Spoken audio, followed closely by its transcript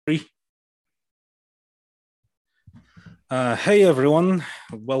Hey everyone,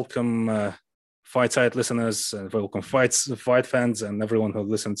 welcome Fight Side listeners, welcome fight fans, and everyone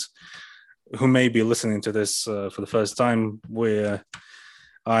who may be listening to this for the first time.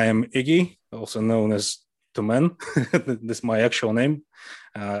 I am Iggy, also known as Tumen. This is my actual name.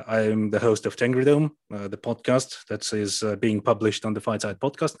 I am the host of Tengridome, the podcast that is being published on the Fight Side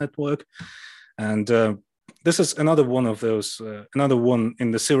Podcast Network, and this is another one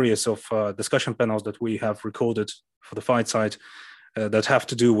in the series of discussion panels that we have recorded for the Fight Side that have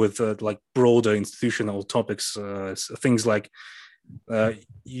to do with like broader institutional topics, things like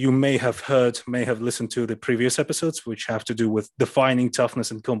you may have listened to the previous episodes, which have to do with defining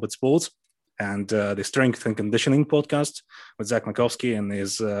toughness in combat sports, and the Strength and Conditioning podcast with Zach Makowski and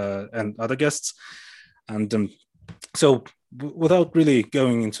his and other guests. And so without really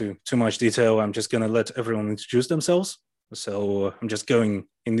going into too much detail, I'm just going to let everyone introduce themselves. So I'm just going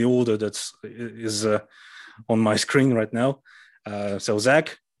in the order that is on my screen right now. So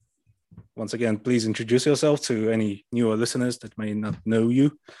Zach, once again, please introduce yourself to any newer listeners that may not know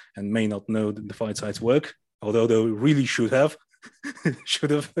you and may not know the Fight Side's work, although they really should have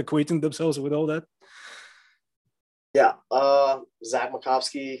acquainted themselves with all that. Yeah, Zach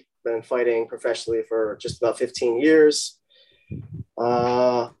Makowski, been fighting professionally for just about 15 years.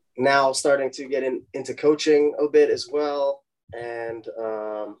 Now starting to get into coaching a bit as well. And,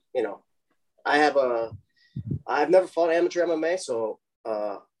 I've never fought amateur MMA, so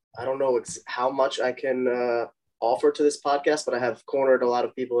I don't know how much I can offer to this podcast, but I have cornered a lot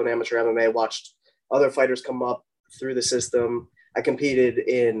of people in amateur MMA, watched other fighters come up through the system. I competed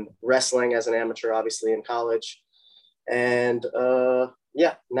in wrestling as an amateur, obviously, in college. And,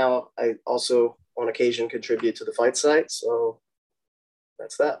 now I also, on occasion, contribute to the Fight Site. So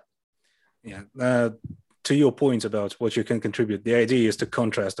that's that. Yeah. To your point about what you can contribute, the idea is to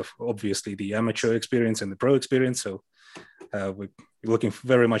contrast, obviously, the amateur experience and the pro experience. So we're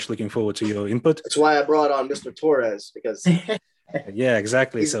very much looking forward to your input. That's why I brought on Mr. Torres, because yeah,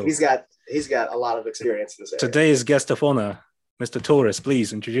 exactly. He's got a lot of experience in this area. Today's guest of honor, Mr. Torres,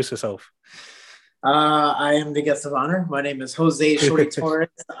 please introduce yourself. I am the guest of honor. My name is Jose Shorty Torres.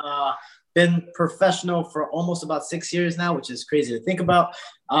 Been professional for almost about 6 years now, which is crazy to think about.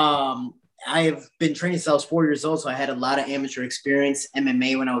 I have been training since I was 4 years old, so I had a lot of amateur experience.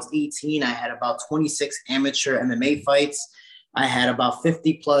 MMA when I was 18, I had about 26 amateur MMA fights. I had about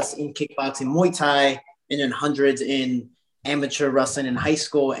 50 plus in kickboxing, Muay Thai, and then hundreds in amateur wrestling in high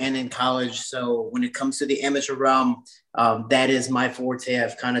school and in college. So when it comes to the amateur realm, that is my forte.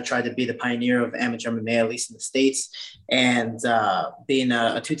 I've kind of tried to be the pioneer of amateur MMA, at least in the States, and being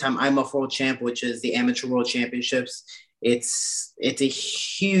a two-time IMF World Champ, which is the Amateur World Championships. It's a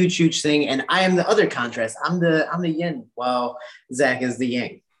huge thing, and I am the other contrast. I'm the yin, while Zach is the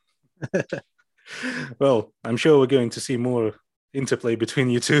yang. Well, I'm sure we're going to see more interplay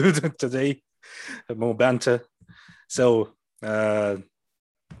between you two today, more banter. So,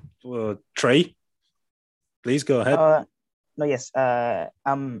 Trey, please go ahead.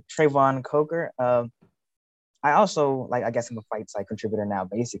 I'm Trayvon Coker. I also, I'm a Fight Site contributor now,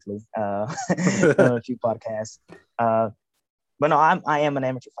 basically, on a few podcasts. But no, I am an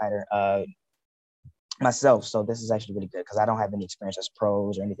amateur fighter myself, so this is actually really good because I don't have any experience as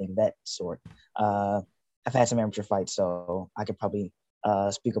pros or anything of that sort. I've had some amateur fights, so I could probably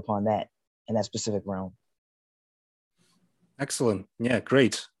speak upon that in that specific realm. Excellent. Yeah,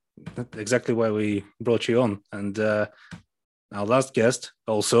 great. That's exactly why we brought you on. And our last guest,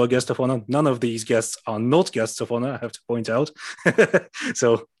 also a guest of honor. None of these guests are not guests of honor, I have to point out.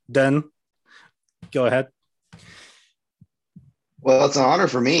 So, Dan, go ahead. Well, it's an honor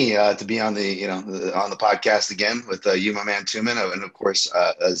for me to be on the podcast again with you, my man Tumen, and of course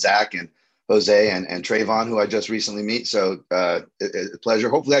Zach and Jose and Trayvon, who I just recently met. So a pleasure.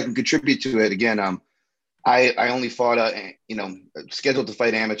 Hopefully, I can contribute to it again. I only fought, scheduled to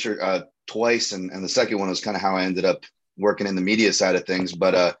fight amateur twice, and the second one was kind of how I ended up working in the media side of things.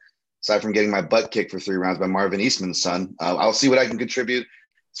 But aside from getting my butt kicked for 3 rounds by Marvin Eastman's son, I'll see what I can contribute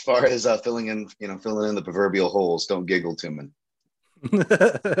as far as filling in the proverbial holes. Don't giggle, Tumen.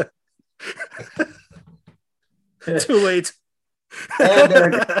 Too late.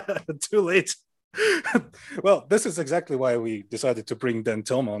 Too late. Well, this is exactly why we decided to bring Dan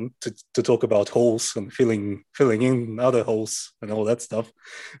Tom on to talk about holes and filling in other holes and all that stuff.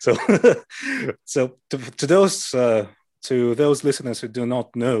 So, to those listeners who do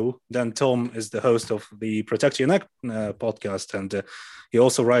not know, Dan Tom is the host of the Protect Your Neck podcast, and he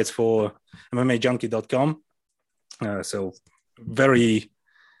also writes for MMAJunkie.com. So, very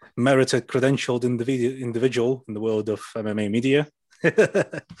merited, credentialed individual in the world of MMA media.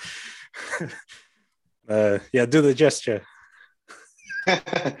 Yeah, do the gesture.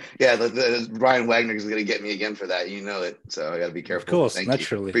 Yeah, Brian Wagner is going to get me again for that. You know it. So I got to be careful. Of course, Thank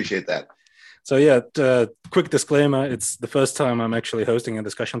naturally. you. Appreciate that. So yeah, quick disclaimer, it's the first time I'm actually hosting a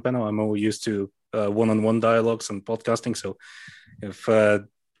discussion panel. I'm more used to one-on-one dialogues and podcasting. So if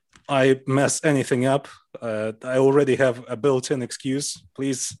I mess anything up, I already have a built-in excuse.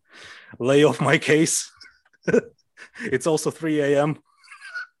 Please lay off my case. It's also 3 a.m.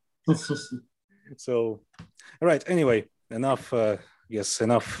 So, all right, anyway, enough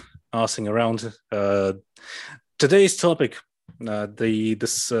arsing around. Today's topic,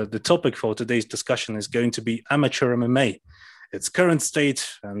 the topic for today's discussion is going to be amateur MMA, its current state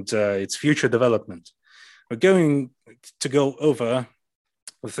and its future development. We're going to go over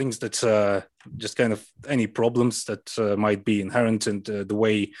the things that just kind of any problems that might be inherent in the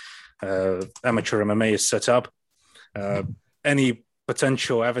way amateur MMA is set up, any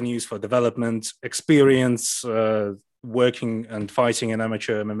potential avenues for development, experience working and fighting in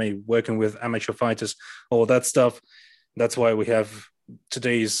amateur MMA, working with amateur fighters, all that stuff. That's why we have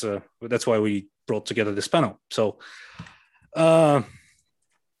today's. That's why we brought together this panel. So, so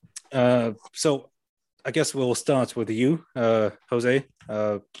I guess we'll start with you, Jose.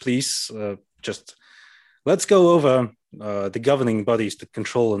 Please, just let's go over the governing bodies that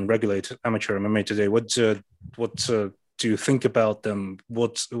control and regulate amateur MMA today. What do you think about them?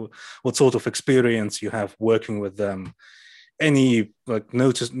 What sort of experience you have working with them? Any like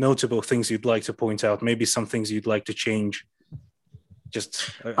notable things you'd like to point out? Maybe some things you'd like to change.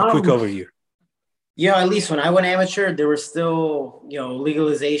 Just a quick overview. Yeah, at least when I went amateur, there was still,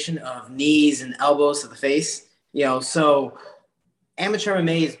 legalization of knees and elbows to the face. So amateur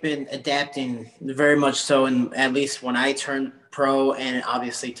MMA has been adapting very much so, and at least when I turned pro and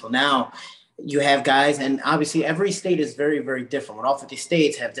obviously till now, you have guys, and obviously every state is very, very different. All 50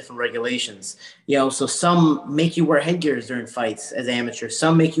 states have different regulations. So some make you wear headgears during fights as amateurs.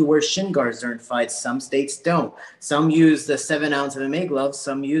 Some make you wear shin guards during fights. Some states don't. Some use the 7-ounce MMA gloves.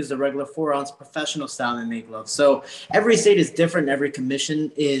 Some use the regular 4-ounce professional style MMA gloves. So every state is different. Every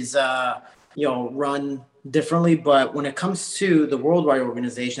commission is, run differently. But when it comes to the worldwide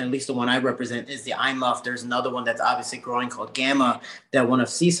organization, at least the one I represent is the IMUF. There's another one that's obviously growing called Gamma that ONE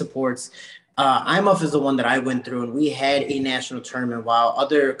FC supports. IMUF is the one that I went through, and we had a national tournament. While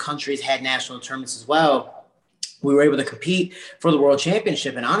other countries had national tournaments as well, we were able to compete for the world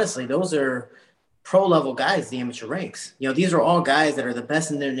championship. And honestly, those are pro-level guys, the amateur ranks. These are all guys that are the best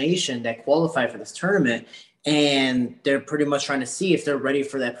in their nation that qualify for this tournament, and they're pretty much trying to see if they're ready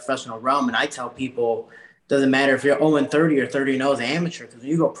for that professional realm. And I tell people, doesn't matter if you're 0-30 or 30-0 as an amateur, because when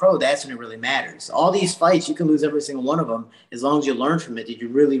you go pro, that's when it really matters. All these fights, you can lose every single one of them as long as you learn from it. Did you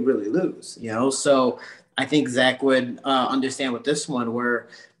really, really lose? So I think Zach would understand with this one, where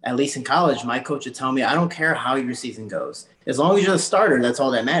at least in college, my coach would tell me, I don't care how your season goes. As long as you're the starter, that's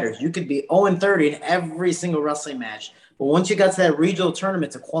all that matters. You could be 0-30 in every single wrestling match. But once you got to that regional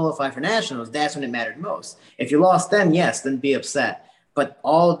tournament to qualify for nationals, that's when it mattered most. If you lost then, yes, then be upset. But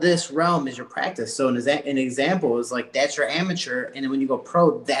all this realm is your practice. So an example is like, that's your amateur. And then when you go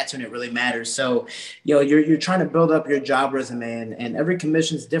pro, that's when it really matters. So, you're trying to build up your job resume, and every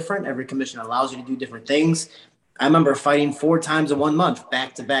commission is different. Every commission allows you to do different things. I remember fighting 4 times in 1 month,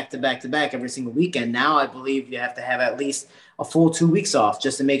 back to back to back to back every single weekend. Now I believe you have to have at least a full 2 weeks off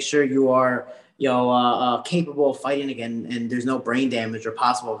just to make sure you are, capable of fighting again. And there's no brain damage or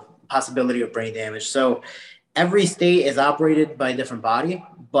possibility of brain damage. So every state is operated by a different body,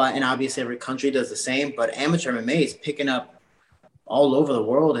 and obviously every country does the same. But amateur MMA is picking up all over the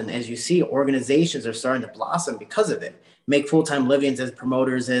world, and as you see, organizations are starting to blossom because of it. Make full-time livings as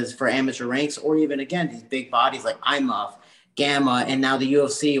promoters, as for amateur ranks, or even again these big bodies like IMUF, Gamma, and now the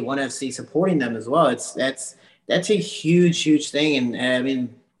UFC, ONE FC supporting them as well. That's a huge thing. And I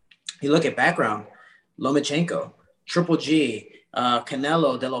mean, you look at background, Lomachenko, Triple G,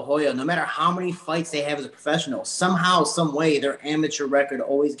 Canelo, De La Hoya, no matter how many fights they have as a professional, somehow, some way, their amateur record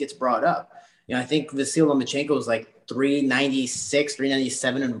always gets brought up. I think Vasyl Lomachenko was like 396,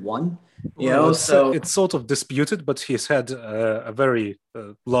 397-1. It's sort of disputed, but he's had a very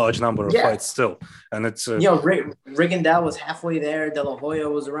large number of fights still, and it's Rigondeaux was halfway there. De La Hoya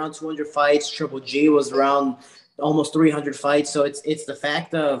was around 200 fights. Triple G was around almost 300 fights. So it's the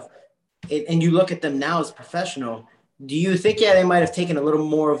fact of it, and you look at them now as professional. Do you think, they might have taken a little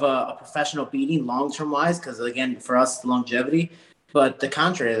more of a professional beating long-term wise? Because, again, for us, longevity. But the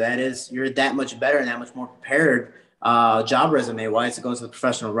contrary to that is you're that much better and that much more prepared job resume-wise to go into the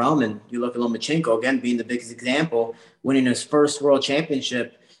professional realm. And you look at Lomachenko, again, being the biggest example, winning his first world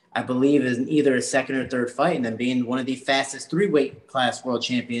championship I believe, in either a second or third fight, and then being one of the fastest 3-weight class world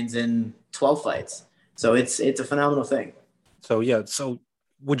champions in 12 fights. So it's a phenomenal thing. So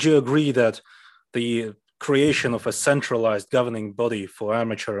would you agree that the creation of a centralized governing body for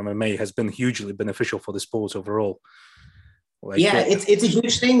amateur MMA has been hugely beneficial for the sport overall? It's a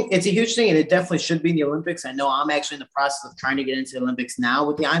huge thing. It's a huge thing, and it definitely should be in the Olympics. I know I'm actually in the process of trying to get into the Olympics now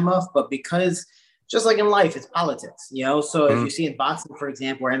with the IMUF, but because just like in life, it's politics, So if you see in boxing, for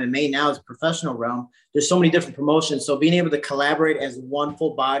example, or MMA now is a professional realm, there's so many different promotions. So being able to collaborate as one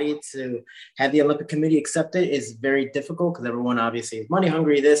full body to have the Olympic Committee accept it is very difficult because everyone obviously is money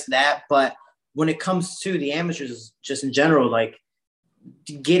hungry, this, that. But when it comes to the amateurs, just in general, like,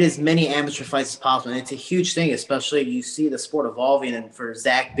 to get as many amateur fights as possible. And it's a huge thing, especially you see the sport evolving. And for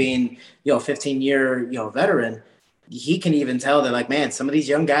Zach being, 15-year, veteran, he can even tell that, like, man, some of these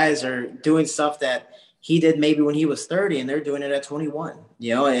young guys are doing stuff that he did maybe when he was 30 and they're doing it at 21.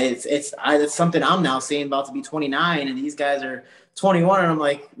 It's something I'm now seeing about to be 29 and these guys are 21. And I'm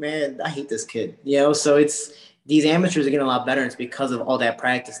like, man, I hate this kid, So these amateurs are getting a lot better. And it's because of all that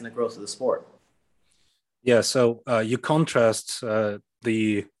practice and the growth of the sport. Yeah. So you contrast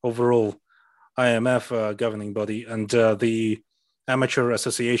the overall IMF governing body and the amateur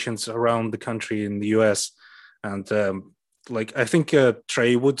associations around the country in the US. And I think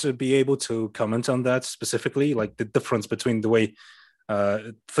Trey would be able to comment on that specifically, like the difference between the way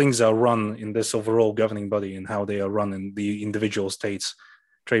things are run in this overall governing body and how they are run in the individual states.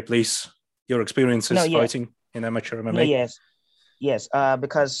 Trey, please, your experiences fighting in amateur MMA. Yes,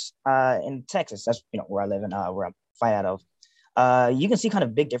 because in Texas, that's where I live and where I fight out of. You can see kind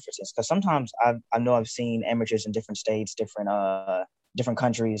of big differences because sometimes I've seen amateurs in different states, different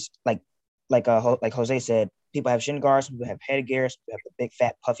countries. Like Jose said, people have shin guards, some people have headgear, some people have the big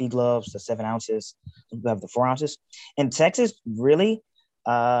fat puffy gloves, the 7 ounces, some people have the 4 ounces. In Texas, really,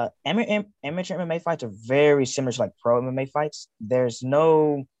 amateur MMA fights are very similar to like pro MMA fights. There's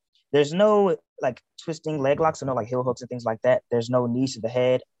no like twisting leg locks, so no like heel hooks and things like that. There's no knees to the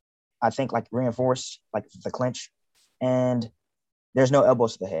head. I think like reinforced, like the clinch, and there's no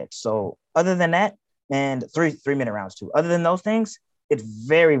elbows to the head. So other than that, and 3-minute rounds too. Other than those things, it's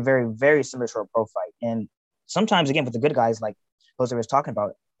very, very, very similar to a pro fight. And sometimes, again, with the good guys, like Jose was talking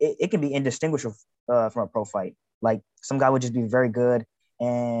about, it can be indistinguishable from a pro fight. Like some guy would just be very good,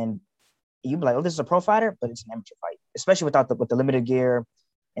 and you'd be like, "Oh, this is a pro fighter," but it's an amateur fight, especially with the limited gear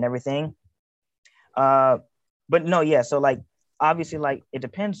and everything. But no, yeah. So like, obviously, like it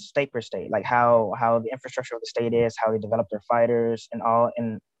depends state per state, like how the infrastructure of the state is, how they develop their fighters and all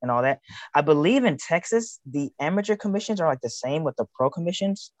that. I believe in Texas, the amateur commissions are like the same with the pro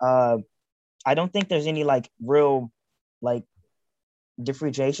commissions. I don't think there's any like real like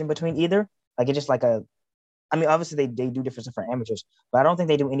differentiation between either. Like it's just like obviously they do different stuff for amateurs, but I don't think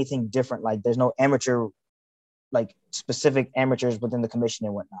they do anything different. Like there's no amateur, like specific amateurs within the commission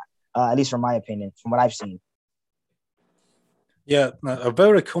and whatnot. At least from my opinion, from what I've seen. Yeah, a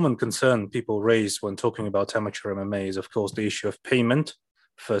very common concern people raise when talking about amateur MMA is, of course, the issue of payment,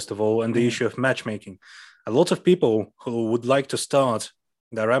 first of all, and the issue of matchmaking. A lot of people who would like to start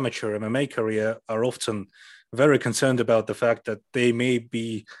their amateur MMA career are often very concerned about the fact that they may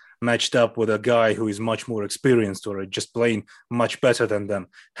be matched up with a guy who is much more experienced or just plain much better than them.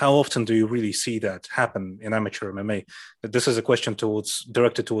 How often do you really see that happen in amateur MMA? This is a question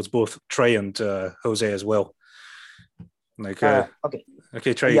directed towards both Trey and Jose as well. Okay,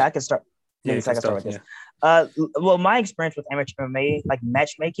 Trey. Yeah, I can start. I can start with this. Well, my experience with amateur MMA, like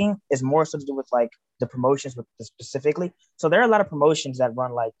matchmaking, is more so to do with like the promotions specifically. So there are a lot of promotions that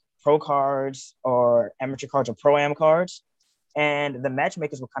run like pro cards or amateur cards or pro-am cards. And the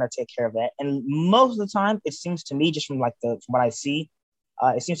matchmakers will kind of take care of that. And most of the time, it seems to me, just from what I see,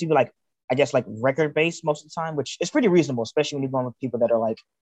 it seems to be like, I guess, like record based most of the time, which is pretty reasonable, especially when you're going with people that are like,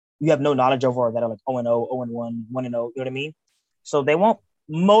 you have no knowledge over, or that are like 0-0, 0-1, 1-0, you know what I mean? So they won't,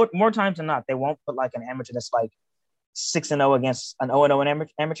 more times than not, they won't put like an amateur that's like 6-0 against an 0-0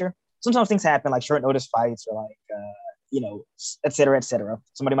 amateur. Sometimes things happen, like short notice fights or like, et cetera, et cetera.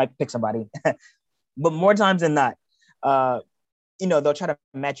 Somebody might pick somebody. But more times than not, they'll try to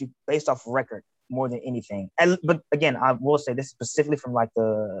match you based off record more than anything. But again, I will say this specifically from like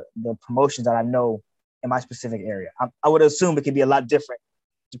the promotions that I know in my specific area. I would assume it could be a lot different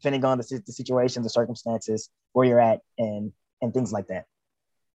depending on the situation, the circumstances, where you're at, and things like that.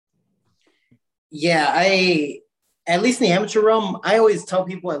 Yeah, at least in the amateur realm, I always tell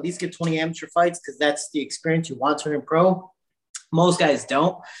people at least get 20 amateur fights because that's the experience you want to turn pro. Most guys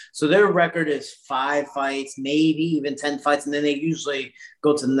don't. So their record is 5 fights, maybe even 10 fights, and then they usually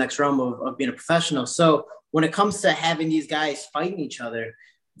go to the next realm of being a professional. So when it comes to having these guys fighting each other,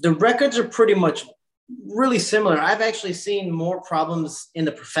 The records are pretty much really similar. I've actually seen more problems in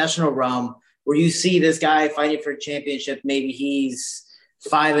the professional realm where you see this guy fighting for a championship. Maybe he's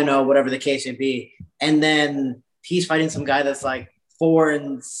 5-0, whatever the case may be. And then he's fighting some guy that's like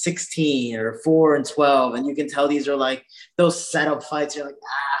 4-16 or 4-12. And you can tell these are like those setup fights. You're like,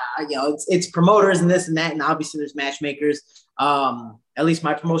 it's promoters and this and that. And obviously there's matchmakers. At least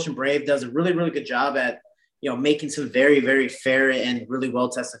my promotion, Brave, does a really, really good job at, making some very, very fair and really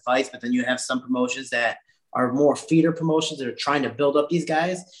well-tested fights. But then you have some promotions that are more feeder promotions that are trying to build up these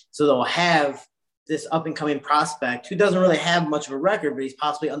guys. So they'll have this up-and-coming prospect who doesn't really have much of a record, but he's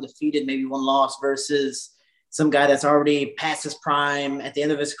possibly undefeated, maybe one loss, versus some guy that's already past his prime at the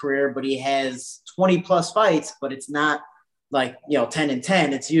end of his career, but he has 20-plus fights, but it's not like,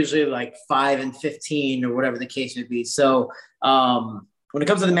 10-10. It's usually like 5-15 or whatever the case may be. So, when it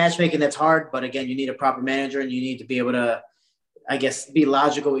comes to the matchmaking, that's hard. But again, you need a proper manager and you need to be able to, I guess, be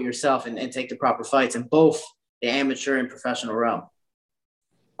logical with yourself and take the proper fights in both the amateur and professional realm.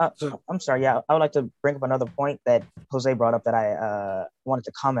 I'm sorry. Yeah, I would like to bring up another point that Jose brought up that I wanted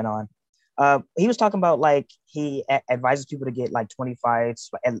to comment on. He was talking about like he advises people to get like 20 fights,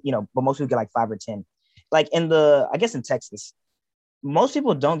 and but most people get like 5 or 10. Like I guess in Texas, most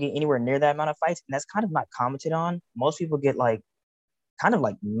people don't get anywhere near that amount of fights, and that's kind of not commented on. Most people get like kind of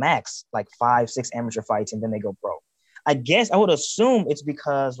like max like 5-6 amateur fights and then they go pro. I guess I would assume it's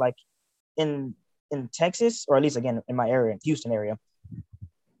because like in Texas, or at least again in my area, Houston area,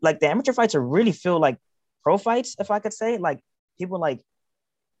 like the amateur fights are really feel like pro fights, if I could say. Like people like,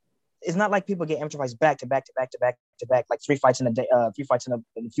 it's not like people get amateur fights back to back, like 3 fights in a day, 3 fights in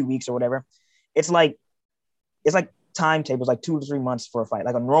a few weeks or whatever. It's like timetables, like 2 to 3 months for a fight,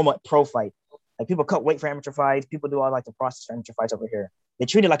 like a normal pro fight. Like people cut weight for amateur fights. People do all like the process for amateur fights over here. They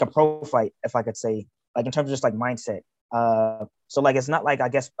treat it like a pro fight, if I could say, like in terms of just like mindset. So like, it's not like, I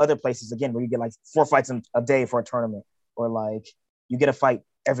guess, other places, again, where you get like 4 fights in a day for a tournament, or like you get a fight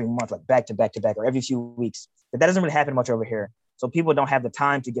every month, like back to back, or every few weeks. But that doesn't really happen much over here. So people don't have the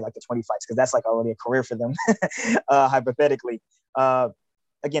time to get like the 20 fights because that's like already a career for them, hypothetically.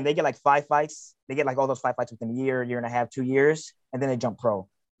 Again, they get like 5 fights. They get like all those 5 fights within a year and a half, 2 years, and then they jump pro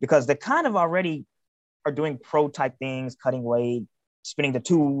because they kind of already are doing pro type things, cutting weight, spending the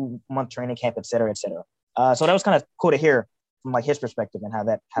 2-month training camp, et cetera, et cetera. So that was kind of cool to hear from like his perspective and how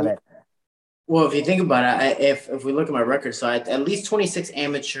that. Well, if you think about it, if we look at my record, so I had at least 26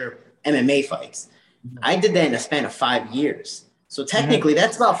 amateur MMA fights. Mm-hmm. I did that in a span of 5 years. So technically,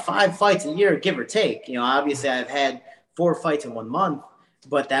 that's about 5 fights a year, give or take. Obviously, I've had 4 fights in 1 month,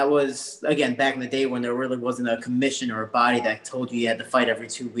 but that was, again, back in the day when there really wasn't a commission or a body that told you had to fight every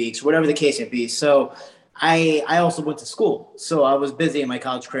 2 weeks, whatever the case may be. So I also went to school. So I was busy in my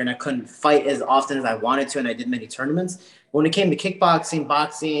college career and I couldn't fight as often as I wanted to, and I did many tournaments. When it came to kickboxing,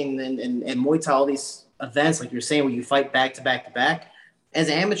 boxing, and Muay Thai, all these events, like you're saying, where you fight back to back to back, as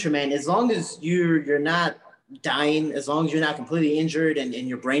an amateur, man, as long as you're not dying, as long as you're not completely injured and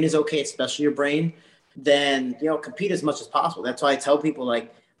your brain is okay, especially your brain, then, compete as much as possible. That's why I tell people,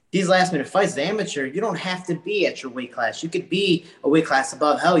 like, these last minute fights as amateur, you don't have to be at your weight class. You could be a weight class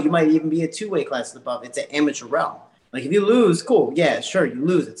above. Hell, you might even be a 2 weight classes above. It's an amateur realm. Like, if you lose, cool. Yeah, sure, you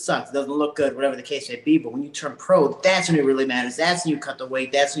lose. It sucks. It doesn't look good, whatever the case may be. But when you turn pro, that's when it really matters. That's when you cut the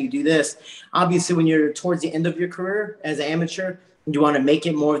weight. That's when you do this. Obviously, when you're towards the end of your career as an amateur, you want to make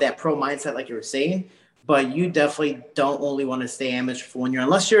it more of that pro mindset, like you were saying. But you definitely don't only want to stay amateur for 1 year.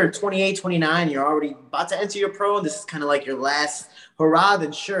 Unless you're 28, 29, you're already about to enter your pro, and this is kind of like your last hurrah,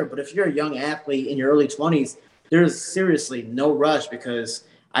 then sure. But if you're a young athlete in your early 20s, there's seriously no rush, because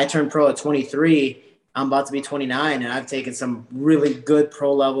I turned pro at 23. I'm about to be 29, and I've taken some really good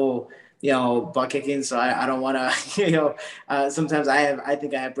pro level, butt kicking. So I don't want to, sometimes I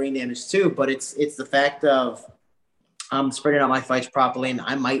think I have brain damage too. But it's the fact of I'm spreading out my fights properly, and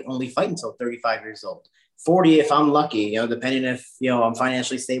I might only fight until 35 years old, 40 if I'm lucky, depending if I'm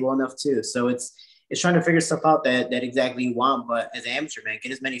financially stable enough too. So it's trying to figure stuff out that exactly you want. But as an amateur, man,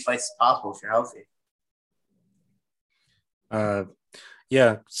 get as many fights as possible if you're healthy.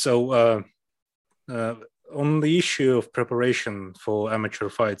 Yeah. So on the issue of preparation for amateur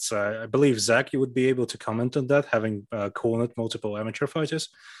fights, I believe, Zach, you would be able to comment on that, having cornered multiple amateur fighters.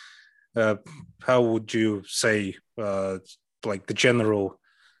 How would you say, like the general,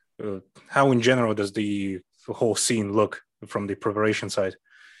 how in general does the whole scene look from the preparation side?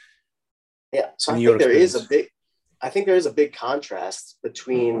 Yeah, so I think there is a big contrast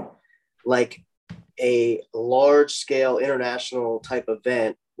between like a large scale international type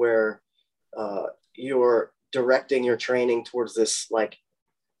event where you're directing your training towards this like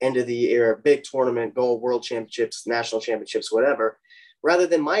end of the year big tournament, goal, world championships, national championships, whatever, rather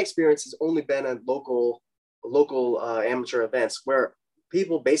than my experience has only been at local amateur events where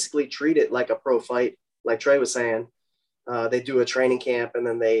people basically treat it like a pro fight, like Trey was saying. They do a training camp and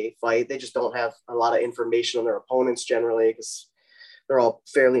then they fight. They just don't have a lot of information on their opponents generally because they're all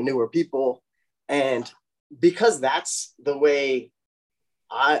fairly newer people. And because that's the way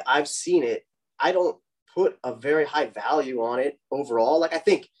I've seen it, I don't put a very high value on it overall. Like I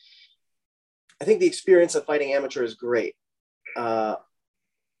think the experience of fighting amateur is great.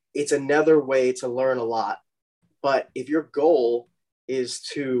 It's another way to learn a lot. But if your goal is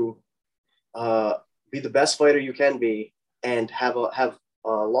to be the best fighter you can be and have a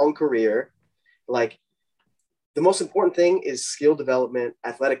long career, like the most important thing is skill development,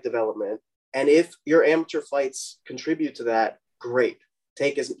 athletic development. And if your amateur fights contribute to that, great.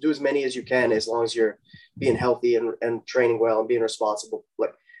 Do as many as you can, as long as you're being healthy and training well and being responsible.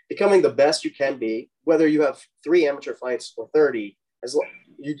 Like becoming the best you can be, whether you have 3 amateur fights or 30,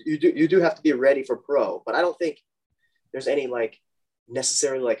 you do have to be ready for pro. But I don't think there's any like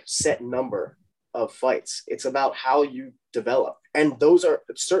necessarily like set number of fights. It's about how you develop. And those are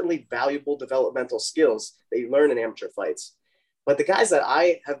certainly valuable developmental skills that you learn in amateur fights. But the guys that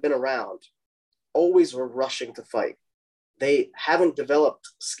I have been around always were rushing to fight. They haven't developed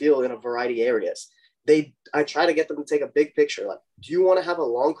skill in a variety of areas. I try to get them to take a big picture. Like, do you want to have a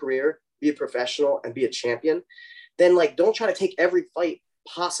long career, be a professional and be a champion? Then like, don't try to take every fight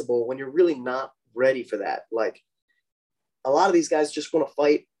possible when you're really not ready for that. Like a lot of these guys just want to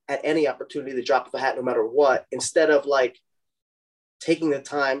fight at any opportunity to drop the hat, no matter what, instead of like taking the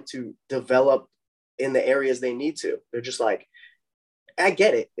time to develop in the areas they need to. They're just like, I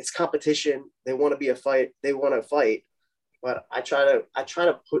get it. It's competition. They want to be a fight. They want to fight. But I try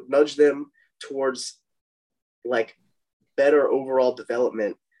to nudge them towards like better overall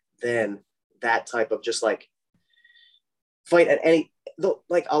development than that type of just like fight at any,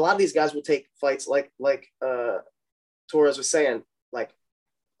 like a lot of these guys will take fights like Torres was saying, like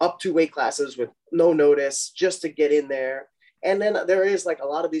up 2 weight classes with no notice just to get in there. And then there is like a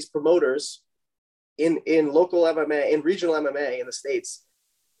lot of these promoters in local MMA, in regional MMA in the States.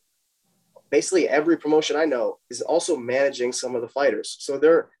 Basically every promotion I know is also managing some of the fighters. So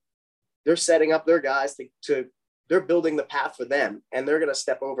they're setting up their guys they're building the path for them, and they're going to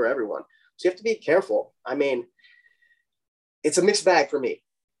step over everyone. So you have to be careful. I mean, it's a mixed bag for me,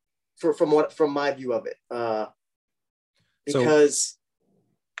 from my view of it, because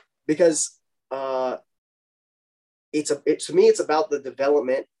to me, it's about the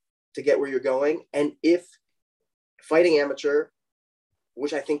development to get where you're going. And if fighting amateur,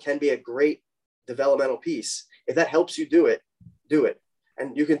 which I think can be a great developmental piece, if that helps you do it.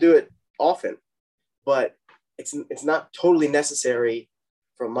 And you can do it often, but it's not totally necessary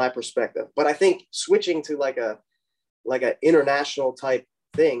from my perspective. But I think switching to like an international type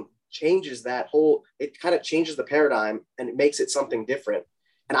thing changes it kind of changes the paradigm and it makes it something different.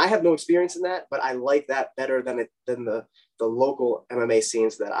 And I have no experience in that, but I like that better than the local MMA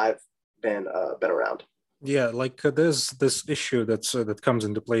scenes that I've been around. Yeah, like there's this issue that comes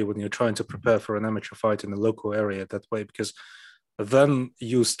into play when you're trying to prepare for an amateur fight in the local area that way, because then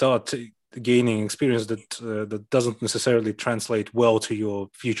you start gaining experience that doesn't necessarily translate well to your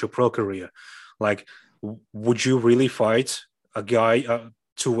future pro career. Like, would you really fight a guy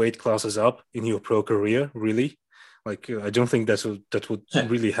 2 weight classes up in your pro career? Really? Like, I don't think that would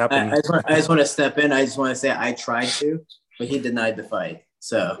really happen. I just want to step in. I just want to say I tried to, but he denied the fight.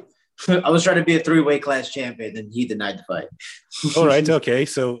 So I was trying to be a 3 weight class champion, and he denied the fight. All right, okay,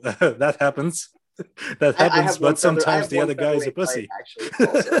 so that happens. That happens, but sometimes the other guy is a pussy.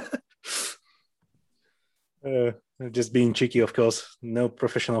 Just being cheeky, of course. No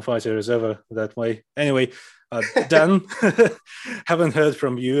professional fighter is ever that way. Anyway, Dan, haven't heard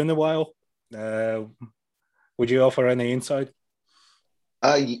from you in a while. Would you offer any insight?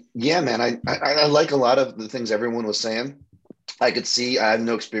 Yeah, man. I like a lot of the things everyone was saying. I could see, I have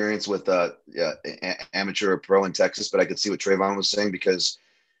no experience with amateur or pro in Texas, but I could see what Trayvon was saying, because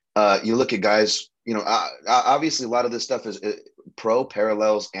you look at guys, obviously a lot of this stuff is pro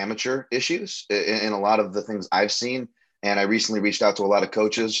parallels amateur issues in a lot of the things I've seen. And I recently reached out to a lot of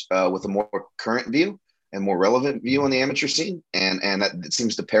coaches with a more current view and more relevant view on the amateur scene. And that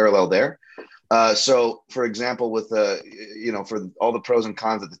seems to parallel there. So for example, with for all the pros and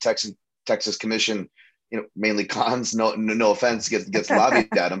cons that the Texas Commission, mainly cons, no offense, gets lobbied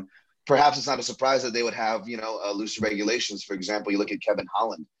at them. Perhaps it's not a surprise that they would have, looser regulations. For example, you look at Kevin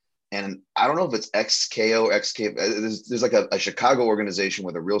Holland, and I don't know if it's XKO or XK. There's like a Chicago organization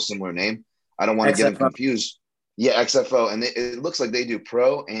with a real similar name. I don't want to get them confused. Yeah, XFO. And it looks like they do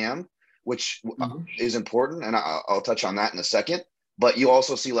pro am, which is important. And I'll touch on that in a second. but you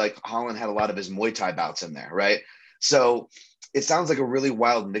also see like Holland had a lot of his Muay Thai bouts in there, right? So it sounds like a really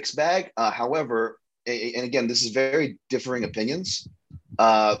wild mixed bag. However, and again, this is very differing opinions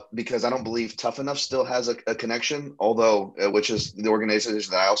because I don't believe Tough Enough still has a connection, although which is the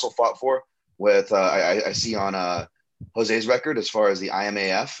organization that I also fought for with I see on Jose's record as far as the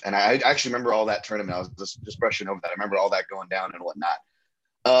IMAF. And I actually remember all that tournament. I was just brushing over that. I remember all that going down and whatnot.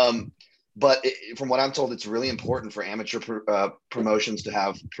 But from what I'm told, it's really important for amateur promotions to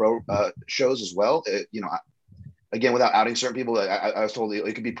have pro shows as well. Again, without outing certain people, I was told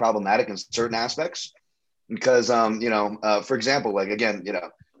it could be problematic in certain aspects because, for example, like, again,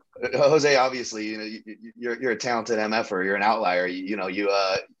 Jose, obviously, you're a talented MFer. You're an outlier. You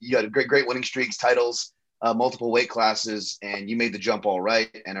had great winning streaks, titles, multiple weight classes, and you made the jump all right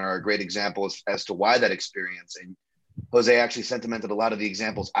and are a great example as to why that experience. And Jose actually sentimented a lot of the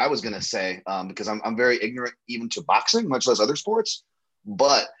examples I was going to say because I'm very ignorant even to boxing, much less other sports.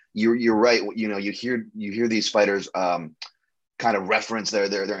 But you're right. You hear these fighters kind of reference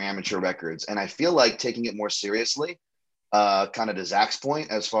their amateur records, and I feel like taking it more seriously. Kind of to Zach's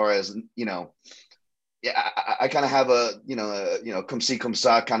point, as far as I kind of have a come see come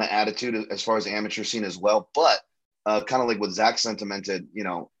saw kind of attitude as far as the amateur scene as well. But kind of like what Zach sentimented,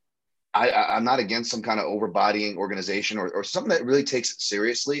 I'm not against some kind of overbodying organization or something that really takes it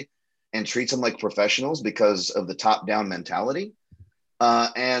seriously and treats them like professionals because of the top-down mentality.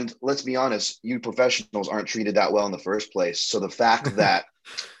 And let's be honest, you professionals aren't treated that well in the first place. So the fact that,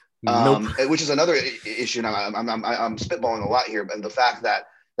 which is another issue, now I'm spitballing a lot here, but the fact that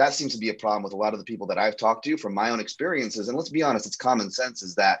seems to be a problem with a lot of the people that I've talked to from my own experiences. And let's be honest, it's common sense,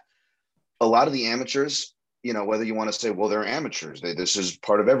 is that a lot of the amateurs, whether you want to say, well, they're amateurs, this is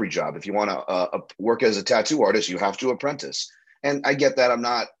part of every job. If you want to work as a tattoo artist, you have to apprentice. And I get that.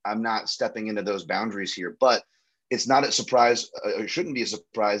 I'm not stepping into those boundaries here, but it's not a surprise. It shouldn't be a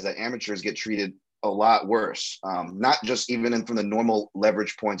surprise that amateurs get treated a lot worse. Not just even from the normal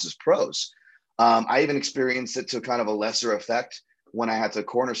leverage points as pros. I even experienced it to kind of a lesser effect when I had to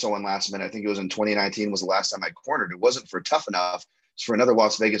corner someone last minute. I think it was in 2019 was the last time I cornered. It wasn't for Tough Enough. It's for another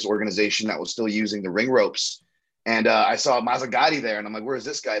Las Vegas organization that was still using the ring ropes. And I saw Mazzagatti there, and I'm like, where's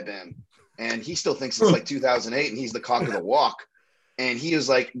this guy been? And he still thinks it's like 2008, and he's the cock of the walk. And he is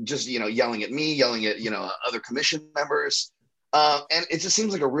like just, yelling at me, yelling at, other commission members. And it just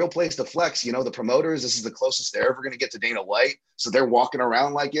seems like a real place to flex. The promoters, this is the closest they're ever going to get to Dana White. So they're walking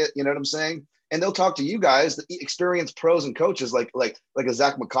around like it, you know what I'm saying? And they'll talk to you guys, the experienced pros and coaches like a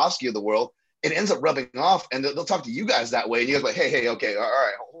Zach McCoskey of the world. It ends up rubbing off, and they'll talk to you guys that way. And you guys are like, hey, okay, all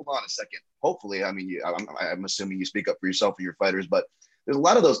right, hold on a second. Hopefully, I mean, I'm assuming you speak up for yourself and your fighters, but there's a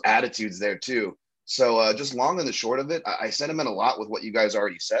lot of those attitudes there too. So just long and the short of it, I sentiment a lot with what you guys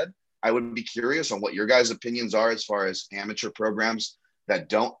already said. I would be curious on what your guys' opinions are as far as amateur programs that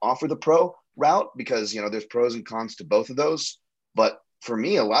don't offer the pro route, because, there's pros and cons to both of those. But for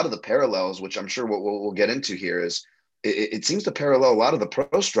me, a lot of the parallels, which I'm sure we'll get into here, is it seems to parallel a lot of the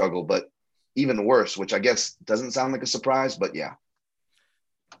pro struggle, but even worse, which I guess doesn't sound like a surprise, but yeah.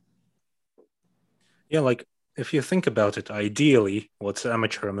 Yeah, like if you think about it, ideally, what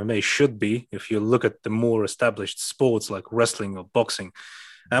amateur MMA should be, if you look at the more established sports like wrestling or boxing,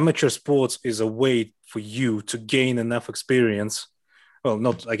 amateur sports is a way for you to gain enough experience. Well,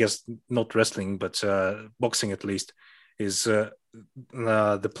 not wrestling, but boxing at least is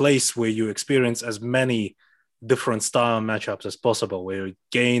the place where you experience as many different style matchups as possible, where you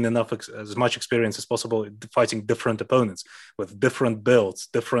gain as much experience as possible fighting different opponents with different builds,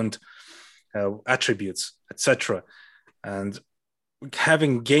 different attributes, etc. And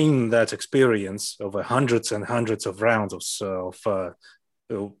having gained that experience over hundreds and hundreds of rounds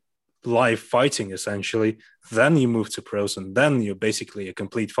of live fighting, essentially, then you move to pros, and then you're basically a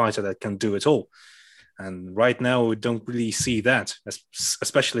complete fighter that can do it all. And right now, we don't really see that,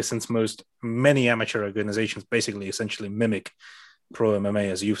 especially since many amateur organizations basically essentially mimic pro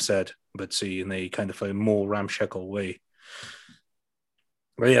MMA, as you've said, but see in a kind of a more ramshackle way.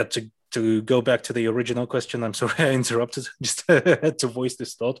 But yeah, to go back to the original question, I'm sorry I interrupted. Just had to voice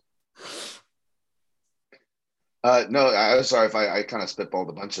this thought. No, I'm sorry if I kind of spitballed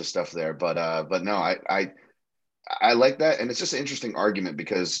a bunch of stuff there, but no, I like that. And it's just an interesting argument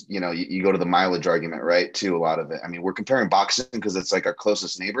because, you go to the mileage argument, right? To a lot of it. I mean, we're comparing boxing because it's like our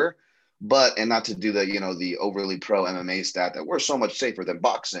closest neighbor, and not to do the overly pro MMA stat that we're so much safer than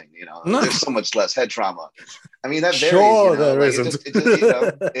boxing, there's so much less head trauma. I mean, that varies, sure, there isn't.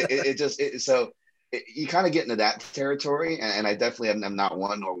 So you kind of get into that territory. And I definitely am not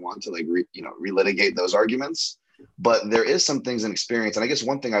one nor one to relitigate those arguments, but there is some things in experience. And I guess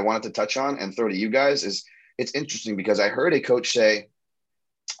one thing I wanted to touch on and throw to you guys is it's interesting because I heard a coach say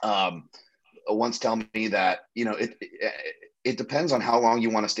once tell me that, it depends on how long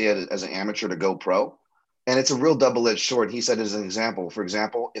you want to stay as an amateur to go pro. And it's a real double-edged sword. He said, as an example, for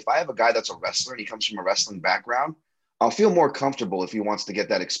example, if I have a guy that's a wrestler and he comes from a wrestling background, I'll feel more comfortable if he wants to get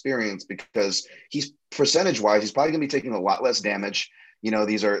that experience because he's percentage-wise, he's probably going to be taking a lot less damage.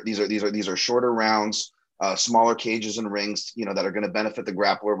 These are shorter rounds, smaller cages and rings, that are going to benefit the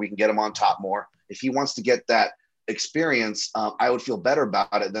grappler. We can get him on top more. If he wants to get that experience, I would feel better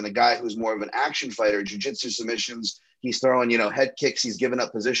about it than a guy who's more of an action fighter, jiu-jitsu submissions. He's throwing, head kicks. He's giving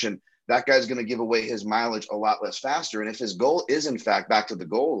up position. That guy's going to give away his mileage a lot less faster. And if his goal is, in fact, back to the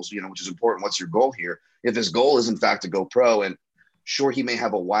goals, which is important, what's your goal here? If his goal is, in fact, to go pro, and sure, he may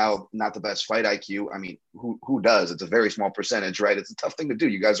have a wild, not the best fight IQ. I mean, who does? It's a very small percentage, right? It's a tough thing to do.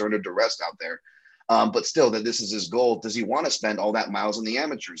 You guys are under duress out there. But still, that this is his goal. Does he want to spend all that miles in the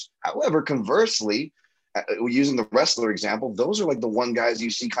amateurs? However, conversely, using the wrestler example, those are like the one guys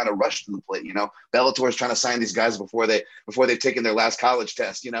you see kind of rush to the plate. Bellator is trying to sign these guys before they've taken their last college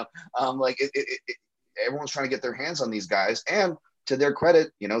test. Everyone's trying to get their hands on these guys. And to their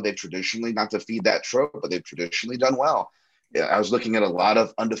credit, they've traditionally, not to feed that trope, but they've traditionally done well. Yeah, I was looking at a lot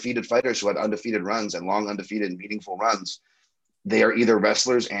of undefeated fighters who had undefeated runs and long undefeated meaningful runs. They are either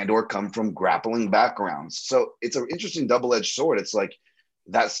wrestlers and or come from grappling backgrounds. So it's an interesting double-edged sword. It's like,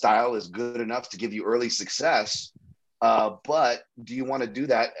 that style is good enough to give you early success. But do you want to do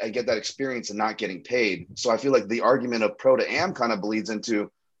that and get that experience and not getting paid? So I feel like the argument of pro to am kind of bleeds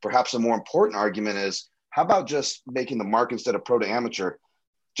into perhaps a more important argument is, how about just making the mark instead of pro to amateur,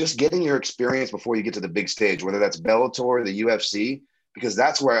 just getting your experience before you get to the big stage, whether that's Bellator, the UFC, because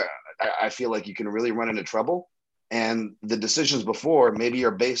that's where I feel like you can really run into trouble. And the decisions before maybe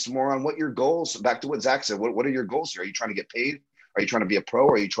are based more on what your goals, back to what Zach said, what are your goals here? Are you trying to get paid? Are you trying to be a pro?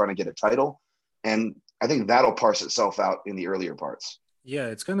 Or are you trying to get a title? And I think that'll parse itself out in the earlier parts. Yeah,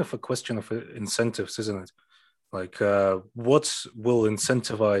 it's kind of a question of incentives, isn't it? Like, what will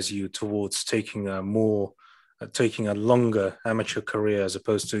incentivize you towards taking a longer amateur career as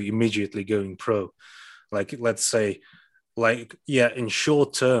opposed to immediately going pro? Like, let's say, in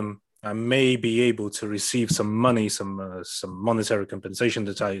short term, I may be able to receive some money, some monetary compensation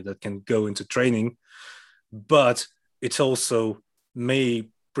that can go into training, but it also may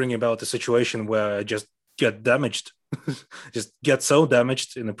bring about a situation where I just get damaged, just get so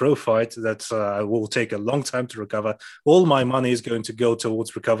damaged in a pro fight that I will take a long time to recover. All my money is going to go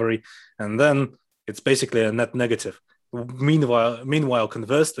towards recovery, and then it's basically a net negative. Meanwhile,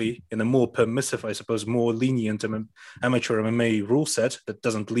 conversely, in a more permissive, I suppose, more lenient amateur MMA rule set that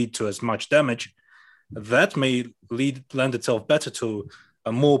doesn't lead to as much damage, that may lend itself better to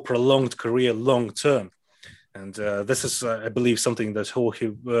a more prolonged career long term. And this is, I believe, something that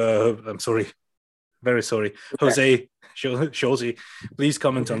Jose Shorzy, please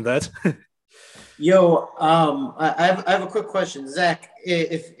comment on that. Yo, I have a quick question, Zach.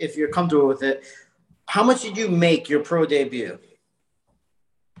 If you're comfortable with it, how much did you make your pro debut?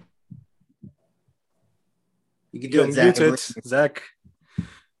 You can do it, Zach. Zach.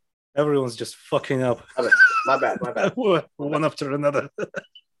 Everyone's just fucking up. My bad. One after another.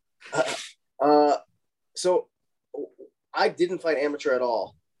 So I didn't fight amateur at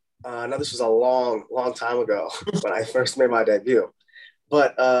all. Now this was a long time ago when I first made my debut.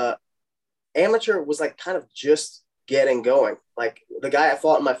 But amateur was like kind of just getting going. Like the guy I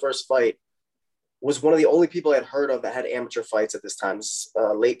fought in my first fight was one of the only people I had heard of that had amateur fights at this time. This is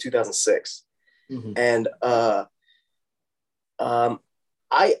late 2006. Mm-hmm. And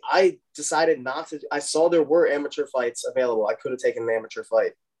I decided not to. I saw there were amateur fights available. I could have taken an amateur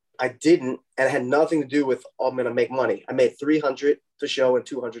fight. I didn't, and it had nothing to do with, I'm going to make money. I made $300 to show and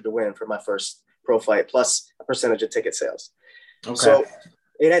 $200 to win for my first pro fight, plus a percentage of ticket sales. Okay. So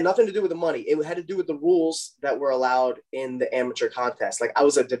it had nothing to do with the money. It had to do with the rules that were allowed in the amateur contest. Like I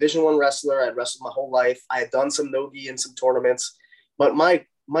was a Division I wrestler. I'd wrestled my whole life. I had done some no-gi in some tournaments, but my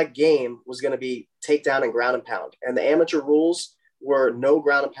game was going to be takedown and ground and pound. And the amateur rules were no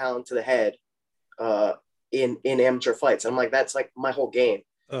ground and pound to the head in amateur fights. And I'm like, that's like my whole game.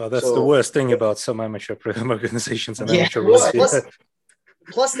 Oh, that's the worst thing about some amateur organizations and amateur rules.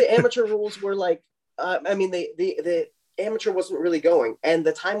 Plus, the amateur rules were like, the amateur wasn't really going, and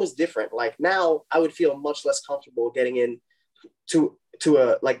the time was different. Like now, I would feel much less comfortable getting in to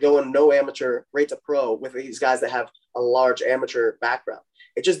going no amateur right to pro with these guys that have a large amateur background.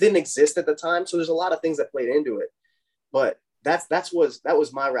 It just didn't exist at the time, so there's a lot of things that played into it. But that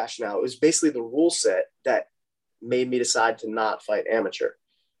was my rationale. It was basically the rule set that made me decide to not fight amateur.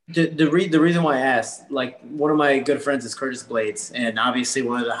 The reason why I asked, like one of my good friends is Curtis Blades, and obviously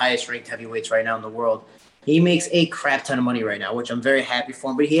one of the highest ranked heavyweights right now in the world. He makes a crap ton of money right now, which I'm very happy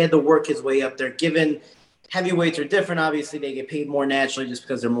for him. But he had to work his way up there. Given heavyweights are different, obviously they get paid more naturally just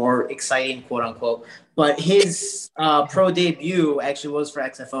because they're more exciting, quote unquote. But his pro debut actually was for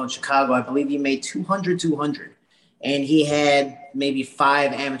XFL in Chicago. I believe he made 200, and he had maybe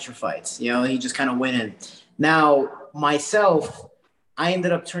 5 amateur fights. He just kind of went in. Now, myself, I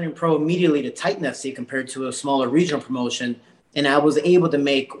ended up turning pro immediately to Titan FC compared to a smaller regional promotion, and I was able to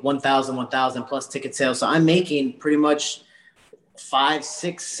make 1,000 plus ticket sales. So I'm making pretty much 5,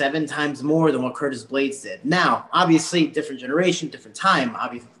 6, 7 times more than what Curtis Blades did. Now, obviously, different generation, different time,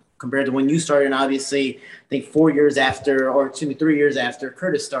 obviously, compared to when you started, and obviously, I think 3 years after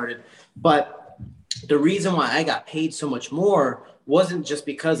Curtis started. But the reason why I got paid so much more wasn't just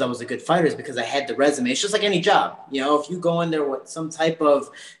because I was a good fighter, it's because I had the resume. It's just like any job. If you go in there with some type of,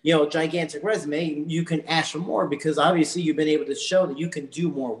 gigantic resume, you can ask for more because obviously you've been able to show that you can do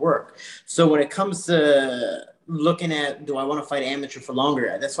more work. So when it comes to looking at, do I want to fight amateur for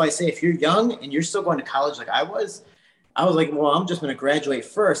longer? That's why I say if you're young and you're still going to college like I was like, well, I'm just going to graduate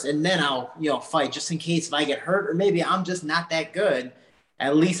first and then I'll, fight just in case if I get hurt or maybe I'm just not that good.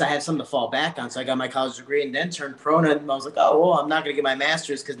 At least I have something to fall back on. So I got my college degree and then turned pro. And I was like, oh, well, I'm not going to get my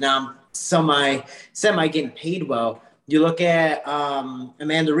master's because now I'm semi getting paid well. You look at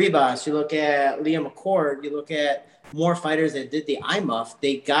Amanda Ribas, you look at Leah McCord, you look at more fighters that did the IMUF.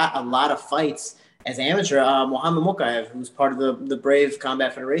 They got a lot of fights as amateur. Mohammed Mukaev, who's part of the Brave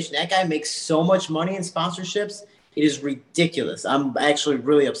Combat Federation, that guy makes so much money in sponsorships. It is ridiculous. I'm actually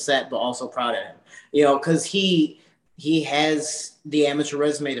really upset, but also proud of him, because he has the amateur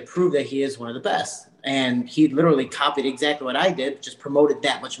resume to prove that he is one of the best. And he literally copied exactly what I did, just promoted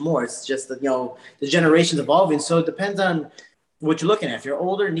that much more. It's just that, the generation's evolving. So it depends on what you're looking at. If you're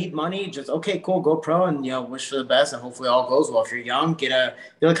older, need money, just, okay, cool, go pro and, wish for the best and hopefully all goes well. If you're young, get a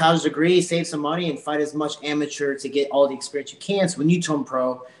college degree, save some money and fight as much amateur to get all the experience you can. So when you turn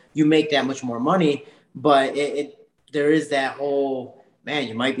pro, you make that much more money. But there is that whole, man,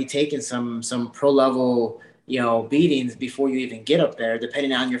 you might be taking some pro level beatings before you even get up there,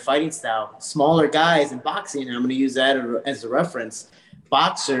 depending on your fighting style. Smaller guys in boxing, and I'm going to use that as a reference.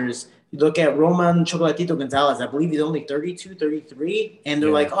 Boxers, you look at Roman Chocolatito Gonzalez, I believe he's only 32, 33, and they're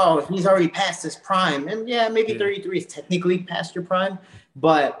like, oh, he's already past his prime. And maybe 33 is technically past your prime,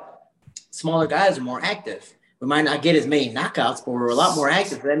 but smaller guys are more active. We might not get as many knockouts, but we're a lot more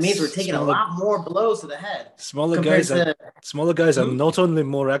active. That means we're taking a lot more blows to the head. Smaller guys are not only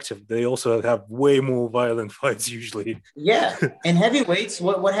more active, they also have way more violent fights usually. Yeah, and heavyweights,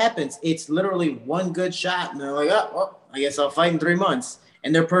 what happens? It's literally one good shot, and they're like, oh, well, I guess I'll fight in 3 months.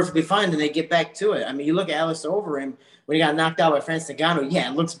 And they're perfectly fine, and they get back to it. I mean, you look at Alistair Overeem, when he got knocked out by Francis Ngannou,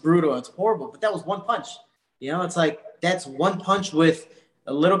 it looks brutal, it's horrible, but that was one punch. It's like, that's one punch with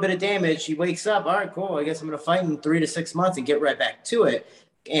a little bit of damage. He wakes up, all right, cool, I guess I'm going to fight in 3 to 6 months and get right back to it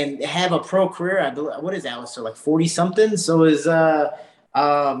and have a pro career. I believe, what is Alistair, like 40-something? So is,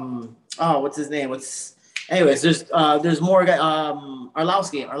 what's his name? Anyways, there's more guys.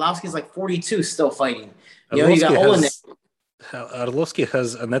 Arlovsky's like 42 still fighting. You got Olenek. Arlovsky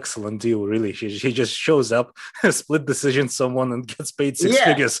has an excellent deal, really. He just shows up, split decision someone, and gets paid 6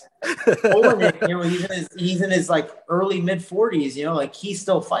 figures. Olenek, he's in his like early mid 40s. Like he's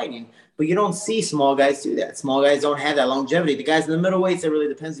still fighting, but you don't see small guys do that. Small guys don't have that longevity. The guys in the middleweights, it really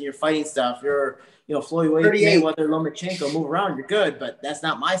depends on your fighting stuff. You're, Floyd Mayweather, Lomachenko, move around, you're good, but that's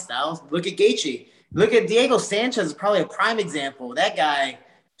not my style. Look at Gaethje. Look at Diego Sanchez, is probably a prime example. That guy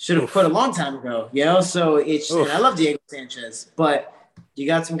should have quit a long time ago, So it's, and I love Diego Sanchez, but you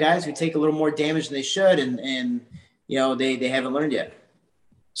got some guys who take a little more damage than they should, and they haven't learned yet.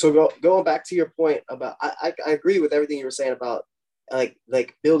 So going back to your point about, I agree with everything you were saying about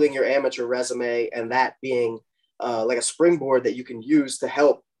like building your amateur resume and that being like a springboard that you can use to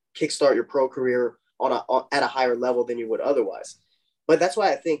help kickstart your pro career at a higher level than you would otherwise. But that's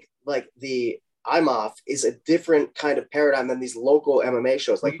why I think like the IMOF is a different kind of paradigm than these local MMA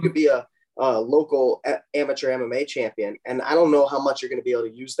shows. Like you could be a local amateur MMA champion, and I don't know how much you're going to be able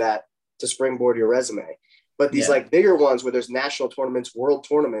to use that to springboard your resume. But these like bigger ones where there's national tournaments, world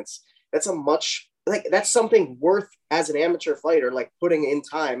tournaments, that's that's something worth as an amateur fighter, like putting in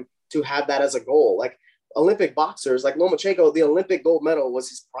time to have that as a goal. Like Olympic boxers, like Lomachenko, the Olympic gold medal was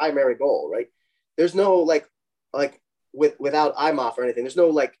his primary goal, right? There's no without IMOF or anything, there's no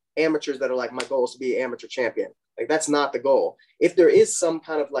like amateurs that are like, my goal is to be an amateur champion. Like that's not the goal. If there is some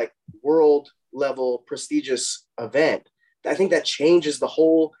kind of like world level prestigious event, I think that changes the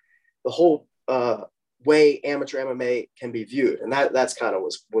whole way amateur MMA can be viewed. And that's kind of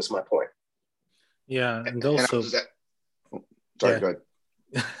was my point. Yeah. And also, sorry, go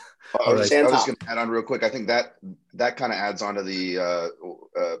ahead. All right. I was just going to add on real quick. I think that kind of adds on to the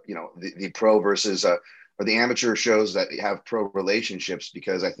the pro versus or the amateur shows that have pro relationships,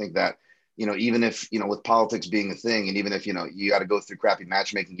 because I think that, even if, with politics being a thing, and even if, you got to go through crappy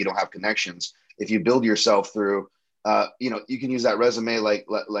matchmaking, you don't have connections. If you build yourself through, you can use that resume, like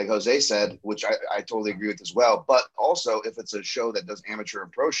Jose said, which I totally agree with as well. But also, if it's a show that does amateur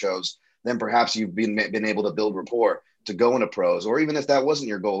and pro shows, then perhaps you've been able to build rapport to go into pros. Or even if that wasn't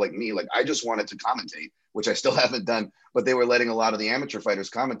your goal, like me, like I just wanted to commentate, which I still haven't done, but they were letting a lot of the amateur fighters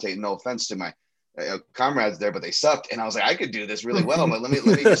commentate. No offense to my comrades there, but they sucked. And I was like, I could do this really well. But let me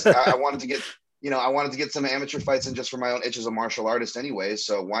just, I wanted to get, I wanted to get some amateur fights in just for my own itch as a martial artist anyways.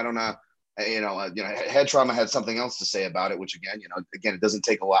 So why don't I, Head Trauma had something else to say about it, which again, it doesn't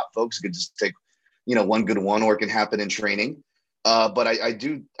take a lot, folks. It could just take, one good one, or it can happen in training. But I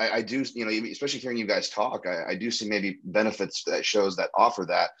do, especially hearing you guys talk, I do see maybe benefits that shows that offer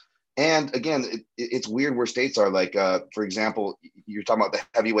that. And again, it's weird where states are like, for example, you're talking about the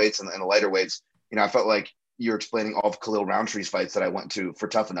heavyweights and the lighter weights. I felt like you're explaining all of Khalil Rountree's fights that I went to for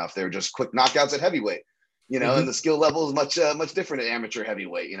Tough Enough. They were just quick knockouts at heavyweight, and the skill level is much different at amateur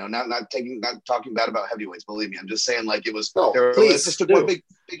heavyweight. Not talking bad about heavyweights. Believe me, I'm just saying like it was. It's just one big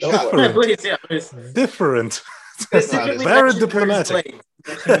shot. Please. Different. Specifically very diplomatic.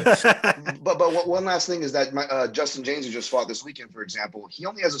 but one last thing is that Justin James, who just fought this weekend, for example, he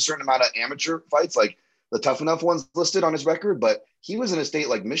only has a certain amount of amateur fights, like the Tough Enough ones listed on his record. But he was in a state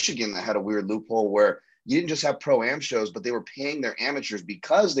like Michigan that had a weird loophole where you didn't just have pro-am shows, but they were paying their amateurs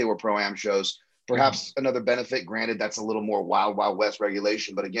because they were pro-am shows. Perhaps another benefit, granted, that's a little more wild West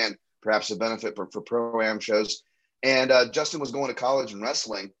regulation, but again, perhaps a benefit for pro-am shows. And Justin was going to college in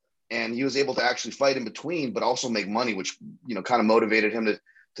wrestling, and he was able to actually fight in between, but also make money, which, kind of motivated him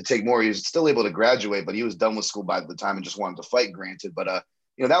to take more. He was still able to graduate, but he was done with school by the time and just wanted to fight, granted. But,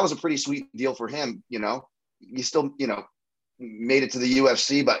 that was a pretty sweet deal for him. He still, made it to the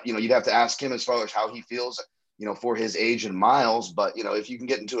UFC, but, you'd have to ask him as far as how he feels, for his age and miles. But, if you can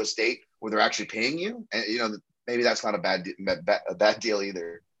get into a state where they're actually paying you, and, maybe that's not a bad deal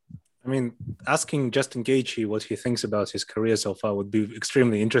either. I mean, asking Justin Gaethje what he thinks about his career so far would be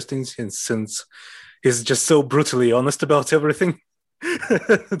extremely interesting, since he's just so brutally honest about everything.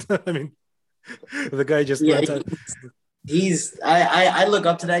 I mean, the guy just went out. I look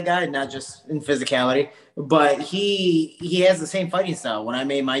up to that guy, not just in physicality, but he has the same fighting style. When I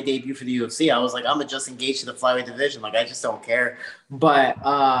made my debut for the UFC, I was like, I'm a Justin Gaethje to the flyweight division. Like, I just don't care. But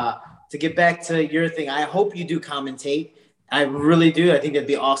to get back to your thing, I hope you do commentate. I really do. I think that'd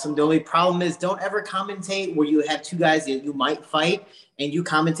be awesome. The only problem is, don't ever commentate where you have two guys that you might fight and you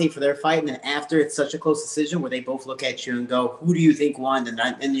commentate for their fight, and then after it's such a close decision where they both look at you and go, who do you think won?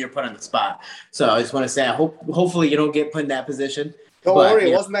 And you're put on the spot. So I just want to say, hopefully you don't get put in that position. Don't worry,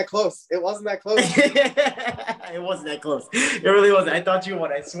 it wasn't that close. It wasn't that close. It wasn't that close. It really wasn't. I thought you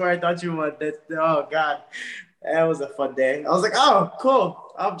won. I swear I thought you won. Oh, God. That was a fun day. I was like, oh,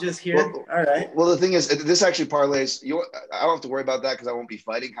 cool. I'm just here. Well, all right. Well, the thing is, this actually parlays. I don't have to worry about that because I won't be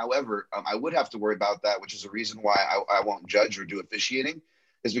fighting. However, I would have to worry about that, which is a reason why I won't judge or do officiating,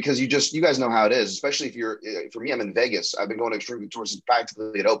 is because you guys know how it is. Especially if for me, I'm in Vegas. I've been going to Extreme Tours since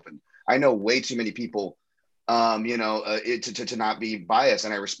practically it opened. I know way too many people, to not be biased,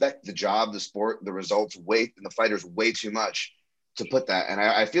 and I respect the job, the sport, the results, and the fighters way too much to put that. And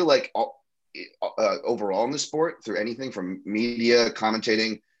I feel like overall in the sport, through anything from media,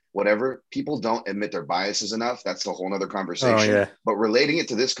 commentating, whatever, people don't admit their biases enough. That's a whole nother conversation. Oh, yeah. But relating it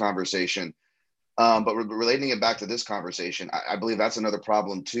to this conversation, relating it back to this conversation, I believe that's another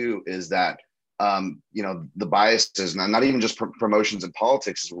problem too, is that, the biases, not even just promotions and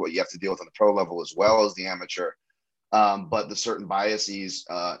politics is what you have to deal with on the pro level as well as the amateur, but the certain biases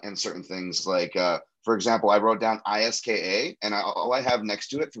and certain things like, for example, I wrote down ISKA, and all I have next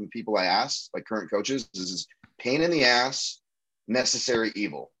to it from people I asked, like current coaches, is pain in the ass, necessary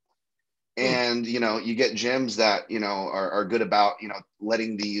evil. And, you get gyms that, are good about,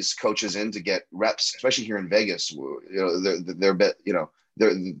 letting these coaches in to get reps, especially here in Vegas. They're a bit,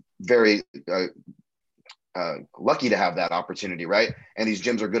 they're very lucky to have that opportunity, right? And these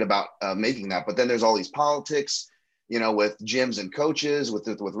gyms are good about making that. But then there's all these politics, with gyms and coaches, with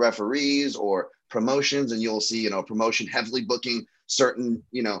referees or promotions, and you'll see, promotion heavily booking certain,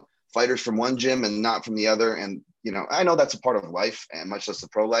 fighters from one gym and not from the other. And, I know that's a part of life, and much less the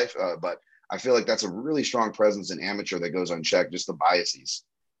pro life, but I feel like that's a really strong presence in amateur that goes unchecked, just the biases.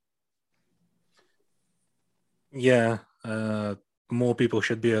 Yeah. More people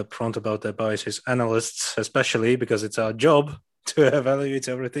should be upfront about their biases, analysts especially, because it's our job to evaluate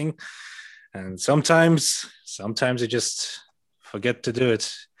everything. And sometimes you just forget to do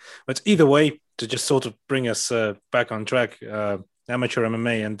it. But either way, to just sort of bring us back on track, amateur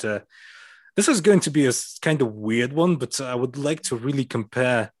MMA, and this is going to be a kind of weird one, but I would like to really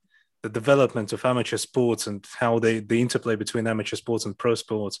compare the development of amateur sports and how the interplay between amateur sports and pro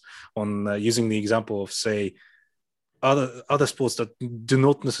sports on using the example of, say, other sports that do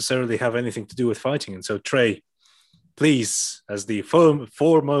not necessarily have anything to do with fighting. And so, Trey, please, as the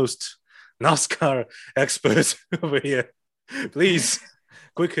foremost NASCAR expert over here, please,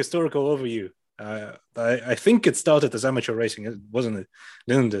 quick historical overview. I think it started as amateur racing, wasn't it?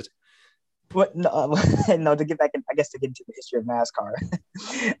 Didn't it? What? No, no. To get back, I guess to get into the history of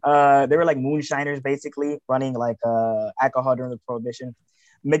NASCAR, they were like moonshiners, basically running like alcohol during the Prohibition.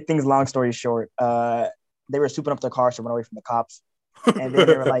 Make things long story short, they were souping up their cars to run away from the cops, and then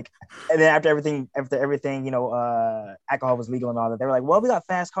they were like, and then after everything, alcohol was legal and all that, they were like, well, we got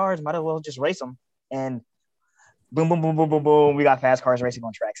fast cars, might as well just race them, and boom, boom, boom, boom, boom, boom, we got fast cars racing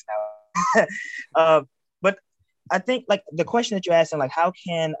on tracks now. But I think like the question that you asked, and like how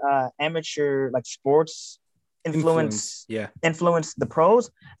can amateur like sports influence the pros?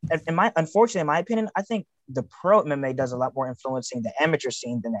 And unfortunately, in my opinion, I think the pro MMA does a lot more influencing the amateur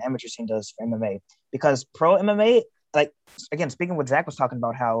scene than the amateur scene does for MMA, because pro MMA, like again, speaking what Zach was talking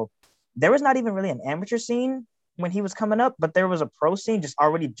about, how there was not even really an amateur scene when he was coming up, but there was a pro scene just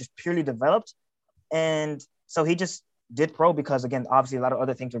already just purely developed, and so he just did pro because, again, obviously a lot of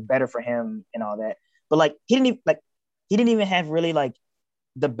other things were better for him and all that. But like he didn't even have really like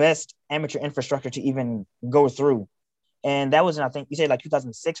the best amateur infrastructure to even go through. And that was in, I think you said like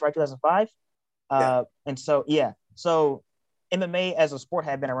 2006, right? 2005. Yeah. And so so MMA as a sport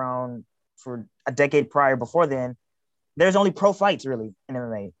had been around for a decade prior. Before then, there's only pro fights really in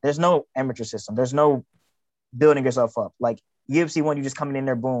MMA. There's no amateur system. There's no building yourself up. Like UFC one, you just coming in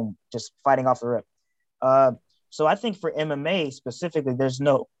there, boom, just fighting off the rip. So I think for MMA specifically, there's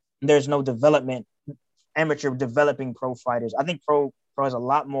no development, amateur developing pro fighters. I think pro has a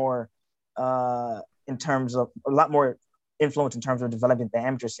lot more in terms of a lot more influence in terms of developing the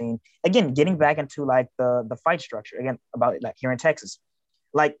amateur scene. Again, getting back into like the fight structure again about like here in Texas,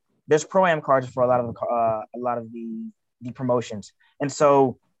 like there's pro am cards for a lot of the promotions, and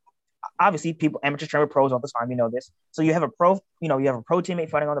so obviously people amateurs train with pros all the time. You know this. So you have a pro, you have a pro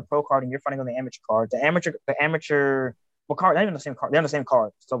teammate fighting on the pro card, and you're fighting on the amateur card. The amateur well card, not even the same card. They're on the same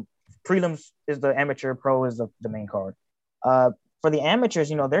card. So prelims is the amateur, pro is the main card. For the amateurs,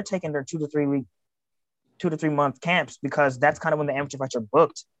 they're taking their 2 to 3 month camps because that's kind of when the amateur fights are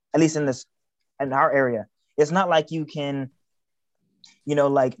booked. At least in our area, it's not like you can,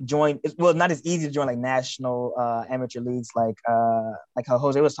 like join. It's not as easy to join like national amateur leagues like how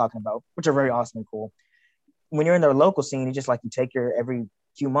Jose was talking about, which are very awesome and cool. When you're in the local scene, it's just like you take your every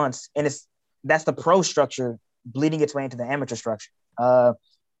few months, and that's the pro structure bleeding its way into the amateur structure.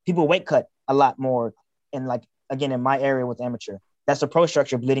 People weight cut a lot more, and like again in my area with amateur, that's the pro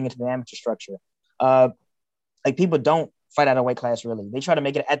structure bleeding into the amateur structure. Like people don't fight at a weight class really. They try to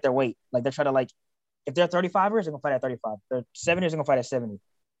make it at their weight. Like they try to if they're 35ers, they're gonna fight at 35. If they're 70ers, they're gonna fight at 70.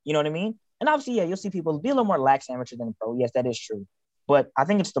 You know what I mean? And obviously, yeah, you'll see people be a little more lax amateur than pro. Yes, that is true. But I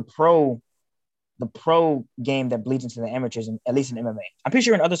think it's the pro game that bleeds into the amateurs, and at least in MMA. I'm pretty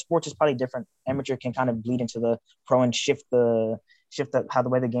sure in other sports it's probably different. Amateur can kind of bleed into the pro and shift how the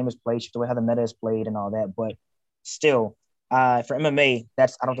way the game is played, shift the way how the meta is played and all that. But still, for MMA, I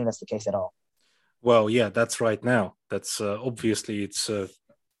don't think that's the case at all. Well, yeah, that's right now. That's obviously it's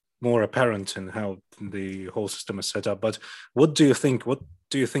more apparent in how the whole system is set up. But what do you think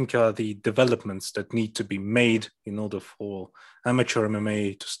are the developments that need to be made in order for amateur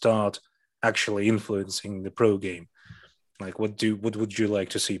MMA to start actually influencing the pro game? Like, what would you like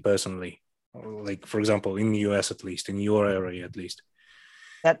to see personally? Like, for example, in the US, at least, in your area, at least.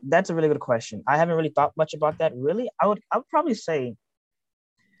 That's a really good question. I haven't really thought much about that. Really, I would probably say,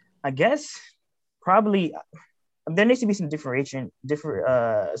 I guess, probably there needs to be some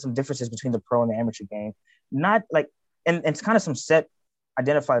some differences between the pro and the amateur game. Not like, and it's kind of some set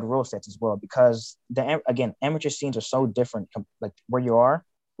identified rule sets as well, because amateur scenes are so different, like where you're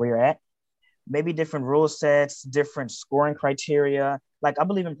at. Maybe different rule sets, different scoring criteria. Like I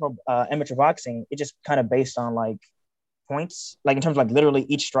believe in amateur boxing, it just kind of based on like points, like in terms of like literally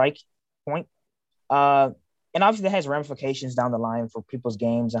each strike point. And obviously that has ramifications down the line for people's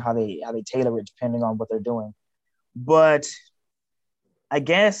games and how they tailor it depending on what they're doing. But I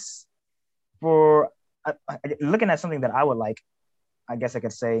guess for looking at something that I would like, I guess I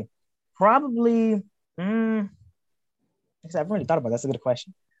could say probably. I've really thought about that. That's a good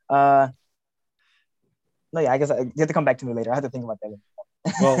question. No, yeah, I guess you have to come back to me later. I have to think about that.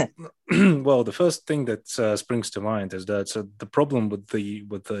 Well, well, the first thing that springs to mind is that the problem with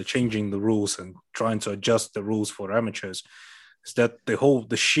the changing the rules and trying to adjust the rules for amateurs is that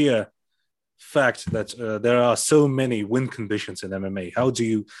the sheer fact that there are so many win conditions in MMA. How do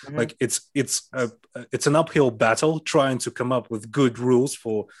you like? It's an uphill battle trying to come up with good rules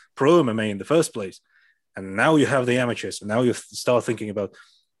for pro MMA in the first place, and now you have the amateurs, and now you start thinking about,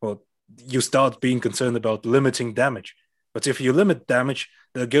 well, you start being concerned about limiting damage. But if you limit damage,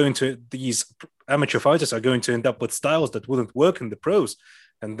 these amateur fighters are going to end up with styles that wouldn't work in the pros.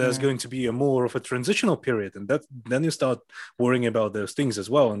 And there's going to be more of a transitional period. And then you start worrying about those things as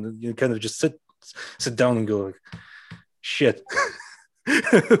well. And you kind of just sit down and go, like, shit,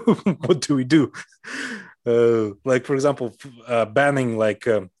 what do we do? Like, for example, banning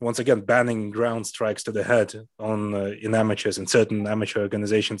ground strikes to the head in amateurs in certain amateur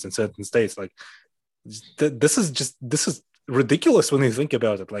organizations in certain states. Like, this is ridiculous when you think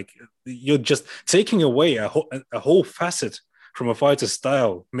about it. Like, you're just taking away a whole facet from a fighter's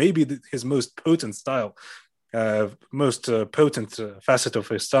style, maybe his most potent style, potent facet of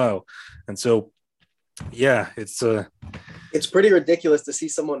his style. And so, yeah, it's pretty ridiculous to see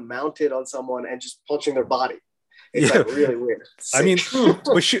someone mounted on someone and just punching their body. It's like really weird. I mean,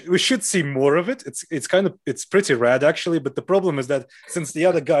 we should see more of it. It's pretty rad actually. But the problem is that since the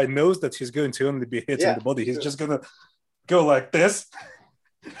other guy knows that he's going to only be hit in the body, he's just gonna go like this.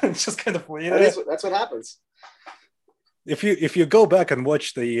 It's just kind of weird. That's what happens. If you go back and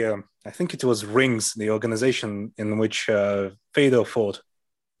watch the, I think it was Rings, the organization in which Fedor fought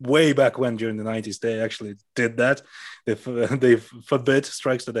way back when during the 90s, they actually did that. They forbid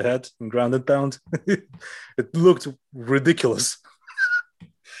strikes to the head and ground and pound. It looked ridiculous.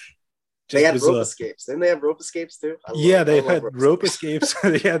 They had rope escapes. Didn't they have rope escapes too? They had rope escapes.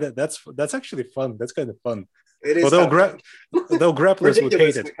 Yeah, that's actually fun. That's kind of fun. It is. Although grapplers would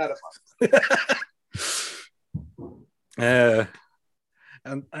hate it. Kind of fun.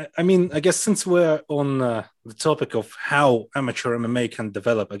 And I mean, I guess since we're on the topic of how amateur MMA can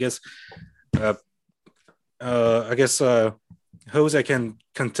develop, I guess Jose can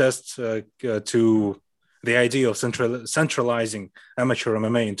contest to the idea of centralizing amateur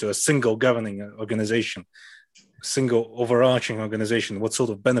MMA into a single governing organization, single overarching organization. What sort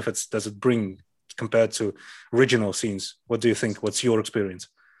of benefits does it bring compared to regional scenes? What do you think? What's your experience?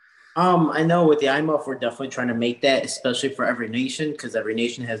 I know with the IMOF, we're definitely trying to make that, especially for every nation, because every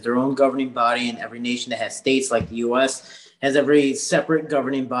nation has their own governing body, and every nation that has states like the U.S. has every separate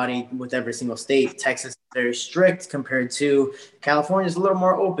governing body with every single state. Texas is very strict compared to California is a little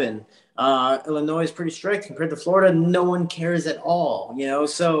more open. Illinois is pretty strict compared to Florida. No one cares at all,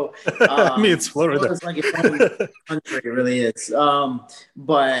 So I mean, it's Florida. It's like its own country, it really is.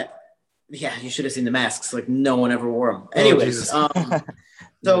 But yeah, you should have seen the masks. Like no one ever wore them. Anyways.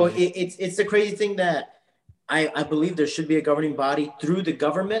 So it's the crazy thing that I believe there should be a governing body through the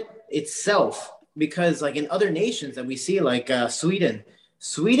government itself, because like in other nations that we see, like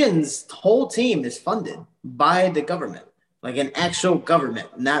Sweden's whole team is funded by the government, like an actual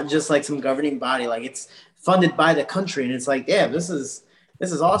government, not just like some governing body. Like it's funded by the country, and it's like, yeah, this is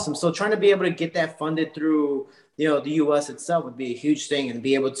awesome. So trying to be able to get that funded through the U.S. itself would be a huge thing, and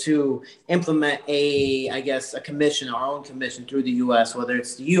be able to implement a commission, our own commission through the U.S., whether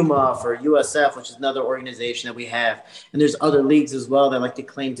it's the UMAF or USF, which is another organization that we have. And there's other leagues as well that like to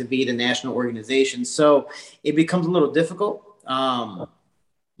claim to be the national organization. So it becomes a little difficult,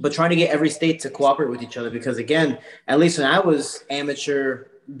 but trying to get every state to cooperate with each other, because again, at least when I was amateur,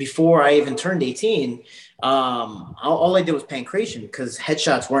 before I even turned 18, all I did was pancration because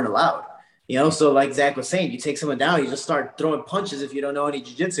headshots weren't allowed. So like Zach was saying, you take someone down, you just start throwing punches if you don't know any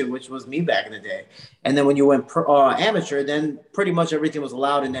jiu-jitsu, which was me back in the day. And then when you went amateur, then pretty much everything was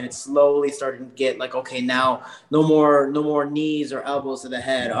allowed. And then it slowly started to get like, okay, now no more knees or elbows to the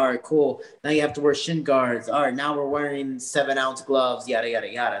head. All right, cool. Now you have to wear shin guards. All right, now we're wearing 7-ounce gloves, yada,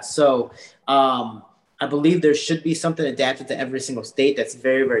 yada, yada. So I believe there should be something adapted to every single state that's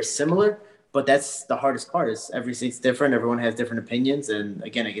very, very similar. But that's the hardest part, is every state's different. Everyone has different opinions. And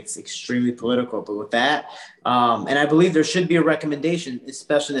again, it gets extremely political. But with that, and I believe there should be a recommendation,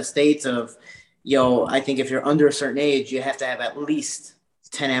 especially in the states of, I think if you're under a certain age, you have to have at least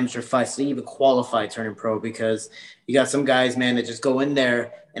 10 amateur fights to even qualify turning pro, because you got some guys, man, that just go in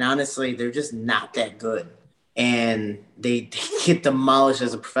there and honestly, they're just not that good. And they get demolished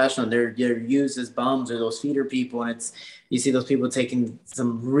as a professional. They're used as bums or those feeder people. And you see those people taking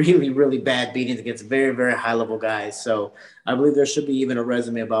some really, really bad beatings against very, very high level guys. So I believe there should be even a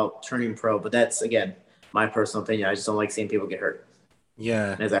resume about turning pro, but that's, again, my personal opinion. I just don't like seeing people get hurt.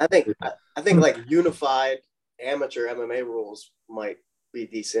 Yeah. I think like unified amateur MMA rules might be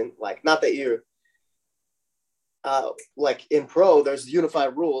decent. Like, not that you're like in pro, there's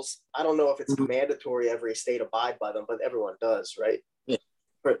unified rules. I don't know if it's mandatory every state abide by them, but everyone does, right? Yeah.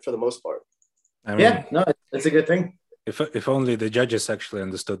 For the most part. I mean, Yeah, no, it's a good thing. If only the judges actually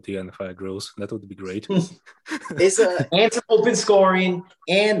understood the unified rules, that would be great. Is and some open scoring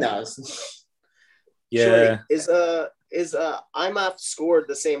and us. Yeah. Shorty, is IMAF scored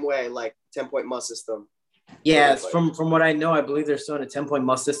the same way, like 10-point must system? Yeah, from what I know, I believe they're still in a 10-point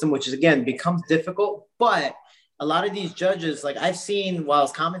must system, which is again becomes difficult. But a lot of these judges, like I've seen while I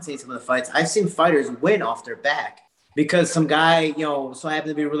was commentating some of the fights, I've seen fighters win off their back because some guy, so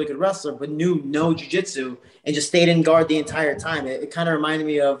happened to be a really good wrestler, but knew no jiu-jitsu and just stayed in guard the entire time. It kind of reminded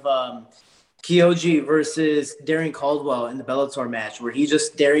me of Kyoji versus Darren Caldwell in the Bellator match, where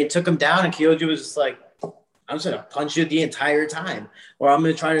Darren took him down and Kyoji was just like, I'm just going to punch you the entire time, or I'm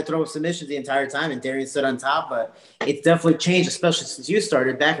going to try to throw submissions the entire time. And Darian stood on top, but it's definitely changed, especially since you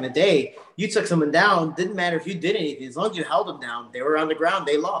started back in the day. You took someone down. Didn't matter if you did anything. As long as you held them down, they were on the ground,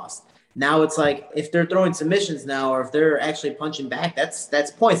 they lost. Now it's like if they're throwing submissions now, or if they're actually punching back,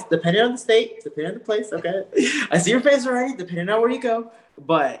 that's points, depending on the state, depending on the place. Okay. I see your face already, depending on where you go.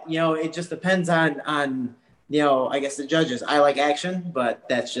 But, it just depends on, I guess the judges. I like action, but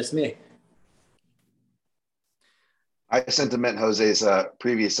that's just me. I sentiment Jose's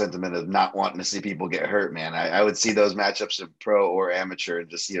previous sentiment of not wanting to see people get hurt, man. I would see those matchups in pro or amateur and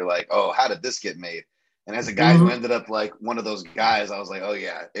just see like, oh, how did this get made? And as a guy who ended up like one of those guys, I was like, oh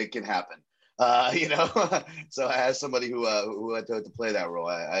yeah, it can happen. So as somebody who had to play that role,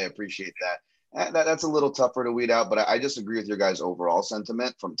 I appreciate that. That's a little tougher to weed out, but I just agree with your guys' overall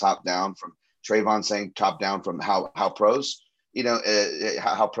sentiment from top down, from Trayvon saying top down from how pros,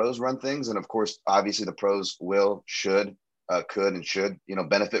 how pros run things. And of course, obviously the pros could and should,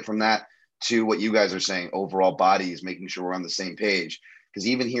 benefit from that, to what you guys are saying, overall bodies, making sure we're on the same page. Because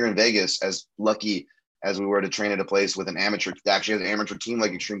even here in Vegas, as lucky as we were to train at a place with an amateur team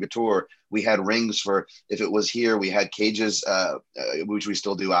like Extreme Couture, we had rings for, if it was here, we had cages, which we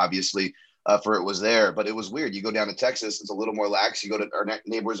still do, obviously, for it was there. But it was weird. You go down to Texas, it's a little more lax. You go to our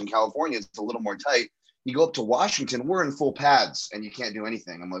neighbors in California, it's a little more tight. You go up to Washington, we're in full pads and you can't do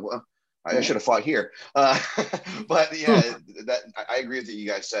anything. I'm like, well, I should have fought here. But yeah, I agree with what you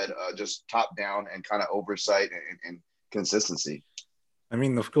guys said, just top down and kind of oversight and consistency. I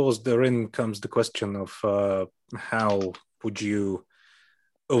mean, of course, therein comes the question of how would you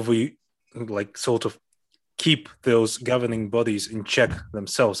sort of keep those governing bodies in check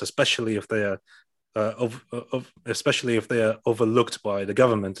themselves, especially if they are especially if they are overlooked by the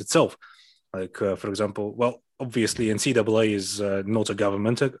government itself. Like, for example, well, obviously NCAA is not a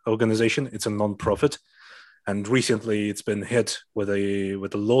government organization; it's a non-profit, and recently it's been hit with a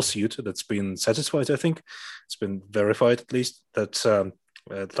lawsuit that's been satisfied. I think it's been verified, at least, that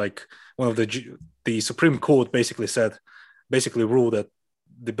like one of the Supreme Court basically ruled that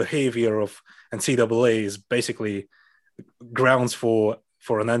the behavior of NCAA is basically grounds for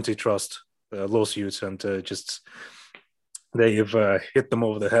an antitrust lawsuit, and just they've hit them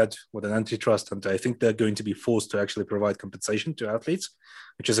over the head with an antitrust, and I think they're going to be forced to actually provide compensation to athletes,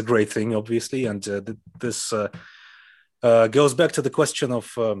 which is a great thing, obviously. And this goes back to the question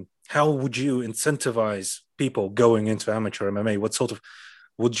of how would you incentivize people going into amateur MMA? What sort of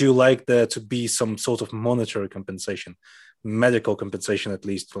would you like there to be some sort of monetary compensation, medical compensation at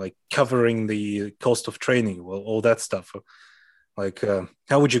least, like covering the cost of training, well, all that stuff? Like,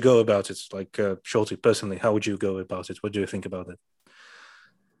 how would you go about it? Like, Shorty, personally, how would you go about it? What do you think about it?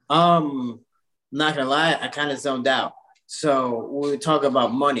 I'm not gonna lie, I kind of zoned out. So when we talk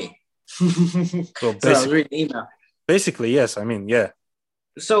about money, Well, so I was reading the email. Basically, yes. I mean, yeah.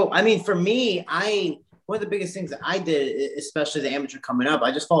 So, I mean, for me, one of the biggest things that I did, especially the amateur coming up,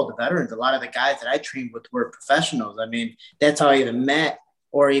 I just followed the veterans. A lot of the guys that I trained with were professionals. I mean, that's how I even met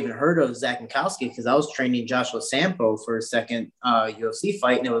or even heard of Zach Minkowski, because I was training Joshua Sampo for a second UFC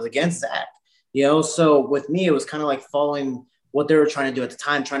fight, and it was against Zach. So with me, it was kind of like following what they were trying to do at the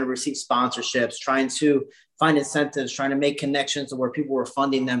time, trying to receive sponsorships, trying to find incentives, trying to make connections to where people were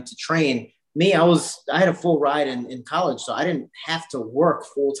funding them to train. Me, I had a full ride in college, so I didn't have to work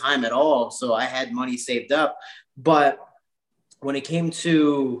full time at all. So I had money saved up. But when it came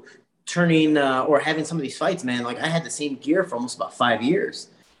to turning or having some of these fights, man, like I had the same gear for almost about 5 years,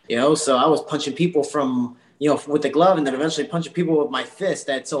 so I was punching people from, with the glove, and then eventually punching people with my fist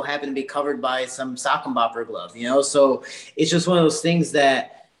that so happened to be covered by some sock and bopper glove, so it's just one of those things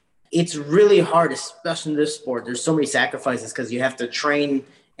that it's really hard, especially in this sport. There's so many sacrifices because you have to train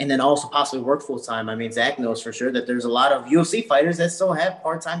and then also possibly work full time. I mean, Zach knows for sure that there's a lot of UFC fighters that still have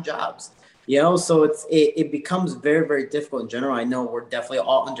part-time jobs. So it becomes very, very difficult in general. I know we're definitely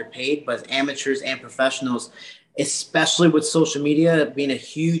all underpaid, but as amateurs and professionals, especially with social media being a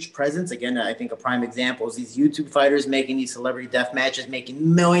huge presence, again, I think a prime example is these YouTube fighters making these celebrity death matches,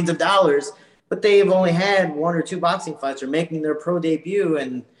 making millions of dollars, but they've only had 1 or 2 boxing fights or making their pro debut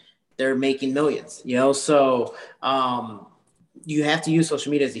and they're making millions, So you have to use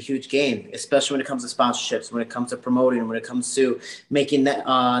social media as a huge game, especially when it comes to sponsorships, when it comes to promoting, when it comes to making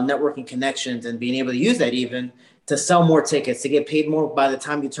networking connections and being able to use that even to sell more tickets, to get paid more by the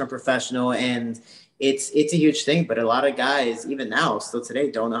time you turn professional. And it's a huge thing, but a lot of guys, even now, still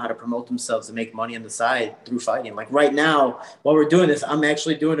today, don't know how to promote themselves and make money on the side through fighting. Like right now, while we're doing this, I'm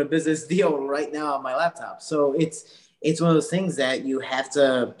actually doing a business deal right now on my laptop. So it's one of those things that you have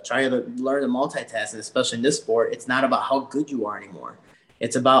to try to learn to multitask, and especially in this sport, it's not about how good you are anymore.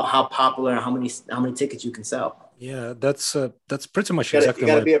 It's about how popular and how many tickets you can sell. Yeah, that's pretty much you exactly. You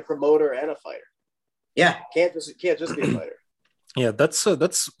got to be a promoter and a fighter. Yeah, can't just be a fighter. Yeah, that's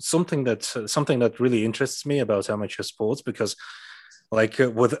something that really interests me about amateur sports, because like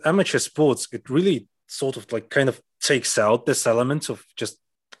with amateur sports, it really sort of like kind of takes out this element of just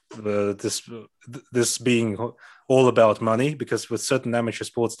this being all about money, because with certain amateur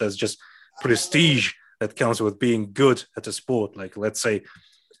sports, there's just prestige that comes with being good at a sport. Like let's say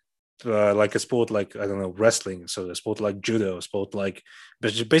like a sport like, I don't know, wrestling, so a sport like judo, a sport like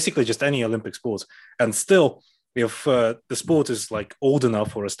basically just any Olympic sports. And still, if the sport is like old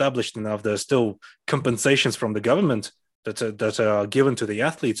enough or established enough, there's still compensations from the government that are given to the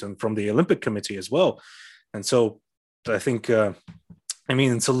athletes and from the Olympic Committee as well. And so I think, I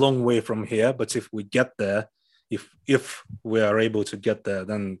mean, it's a long way from here, but if we get there, if we are able to get there,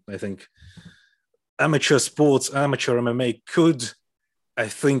 then I think amateur sports, amateur MMA could, I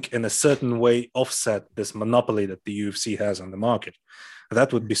think, in a certain way, offset this monopoly that the UFC has on the market.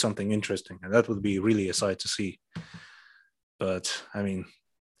 That would be something interesting, and that would be really a sight to see. But I mean,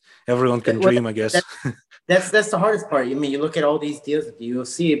 everyone can dream, I guess. That's the hardest part. I mean, you look at all these deals that the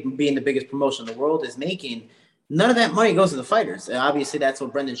UFC, being the biggest promotion in the world, is making. None of that money goes to the fighters. Obviously, that's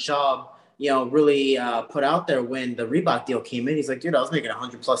what Brendan Schaub, really put out there when the Reebok deal came in. He's like, dude, I was making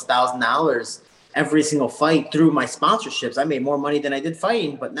 $100,000+ every single fight through my sponsorships. I made more money than I did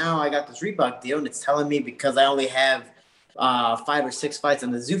fighting, but now I got this Reebok deal, and it's telling me because I only have 5 or 6 fights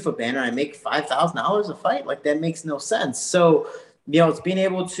on the Zuffa banner, I make $5,000 a fight. Like that makes no sense. So, it's being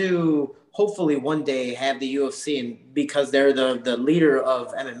able to hopefully one day have the UFC, and because they're the leader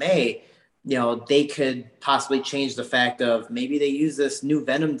of MMA, they could possibly change the fact of maybe they use this new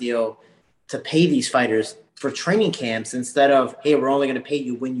Venom deal to pay these fighters for training camps instead of, hey, we're only going to pay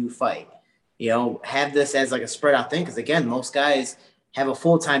you when you fight. Have this as like a spread out thing. Because again, most guys have a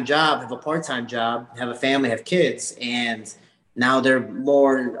full-time job, have a part-time job, have a family, have kids, and now they're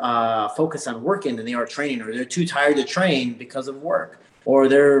more focused on working than they are training, or they're too tired to train because of work, or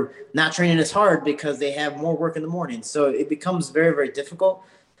they're not training as hard because they have more work in the morning. So it becomes very, very difficult.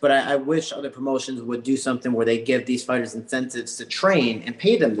 But I wish other promotions would do something where they give these fighters incentives to train and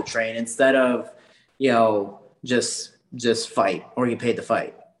pay them to train instead of, just fight or you pay to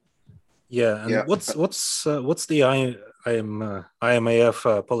fight. Yeah, and Yeah. what's the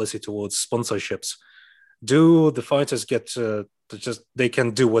IMAF policy towards sponsorships? Do the fighters get they can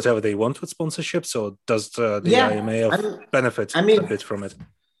do whatever they want with sponsorships, or does the IMAF benefit a bit from it?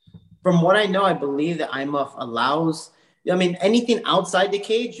 From what I know, I believe that IMAF allows. Anything outside the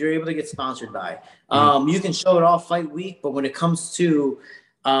cage, you're able to get sponsored by. You can show it off fight week, but when it comes to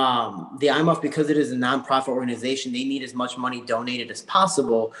the IMAF, because it is a nonprofit organization, they need as much money donated as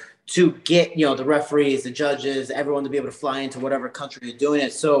possible to get, the referees, the judges, everyone to be able to fly into whatever country you're doing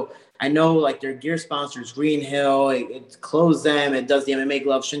it. So I know like their gear sponsors, Green Hill, it clothes them, it does the MMA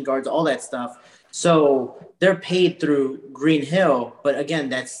gloves, shin guards, all that stuff. So they're paid through Green Hill, but again,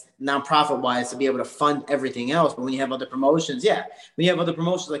 that's nonprofit wise to be able to fund everything else. But when you have other promotions, when you have other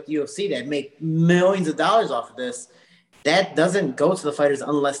promotions like the UFC that make millions of dollars off of this, that doesn't go to the fighters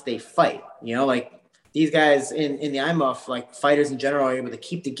unless they fight. Like these guys in the IMAF, like fighters in general, are able to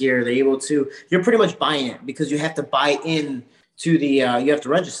keep the gear. They're able to. You're pretty much buying it because you have to buy in to the. You have to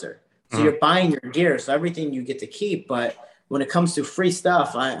register, so you're buying your gear. So everything you get to keep, but when it comes to free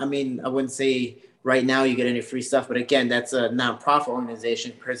stuff, I wouldn't say right now you get any free stuff, but again, that's a nonprofit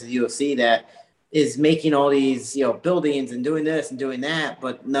organization compared to the UFC that is making all these, buildings and doing this and doing that,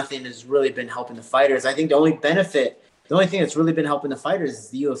 but nothing has really been helping the fighters. I think the only thing that's really been helping the fighters is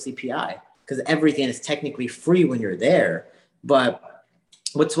the UFC PI, because everything is technically free when you're there. But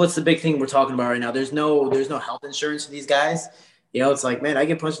what's the big thing we're talking about right now? There's no health insurance for these guys. You know, it's like, man, I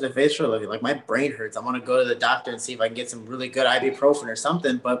get punched in the face for a living. Like my brain hurts. I want to go to the doctor and see if I can get some really good ibuprofen or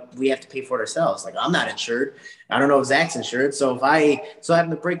something, but we have to pay for it ourselves. Like I'm not insured. I don't know if Zach's insured. So if I happen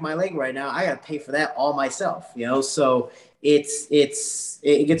to break my leg right now, I got to pay for that all myself, you know? So it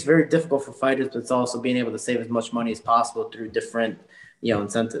gets very difficult for fighters, but it's also being able to save as much money as possible through different, you know,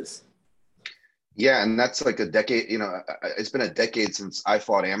 incentives. Yeah, and that's like a decade. You know, it's been a decade since I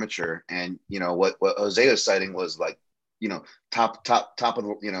fought amateur, and you know what Jose was citing was like, you know, top of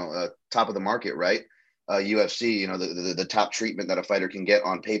the top of the market, right? UFC, you know, the top treatment that a fighter can get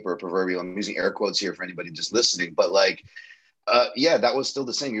on paper, proverbial. I'm using air quotes here for anybody just listening, but like, yeah, that was still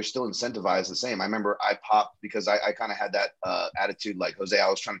the same. You're still incentivized the same. I remember I popped because I kind of had that attitude like Jose. I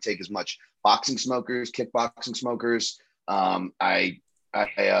was trying to take as much boxing smokers, kickboxing smokers. I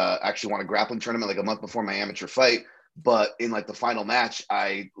actually won a grappling tournament like a month before my amateur fight, but in like the final match,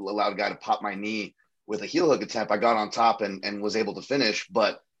 I allowed a guy to pop my knee with a heel hook attempt. I got on top and was able to finish,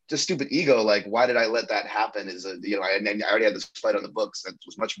 but just stupid ego. Like, why did I let that happen? Is a, you know, I already had this fight on the books that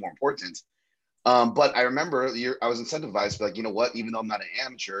was much more important. But I remember I was incentivized, like, you know what, even though I'm not an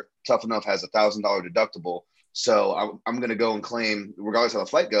amateur, Tough Enough has $1,000 deductible. So I'm going to go and claim, regardless of how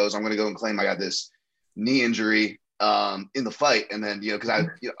the fight goes, I'm going to go and claim I got this knee injury in the fight. And then, you know, because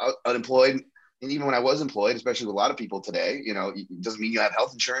unemployed. And even when I was employed, especially with a lot of people today, you know, it doesn't mean you have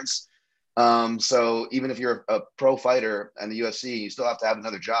health insurance. So even if you're a pro fighter and the UFC, you still have to have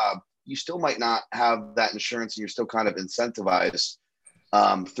another job. You still might not have that insurance, and you're still kind of incentivized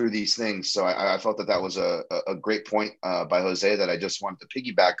through these things. So I felt that was a great point by Jose that I just wanted to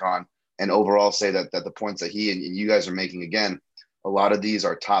piggyback on, and overall say that the points that he and you guys are making, again, a lot of these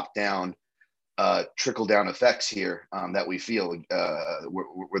are top down, trickle down effects here that we feel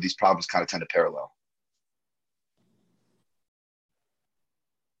where these problems kind of tend to parallel.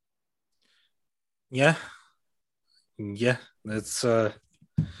 Yeah, it's I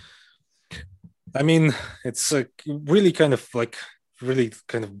mean, it's a really kind of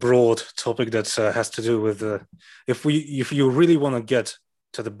broad topic that has to do with if you really want to get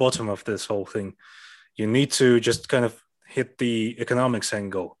to the bottom of this whole thing, you need to just kind of hit the economics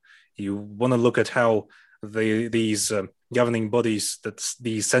angle. You want to look at how these governing bodies, that's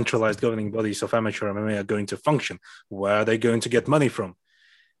the centralized governing bodies of amateur MMA, are going to function. Where are they going to get money from?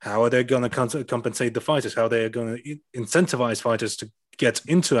 How are they going to compensate the fighters? How they are going to incentivize fighters to get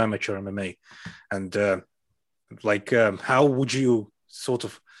into amateur MMA? And how would you sort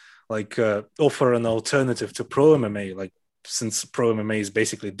of offer an alternative to pro MMA? Like, since pro MMA is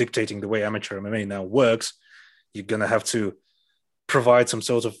basically dictating the way amateur MMA now works, you're going to have to provide some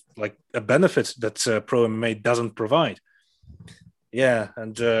sort of like a benefit that pro MMA doesn't provide. Yeah,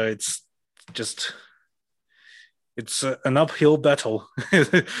 and it's an uphill battle.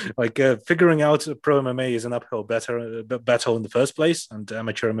 Figuring out pro MMA is an uphill battle in the first place, and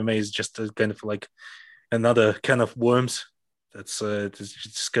amateur MMA is just a kind of like another can of worms. That's it's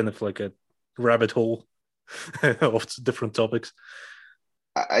just kind of like a rabbit hole of different topics.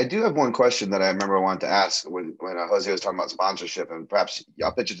 I do have one question that I remember I wanted to ask when Jose was talking about sponsorship, and perhaps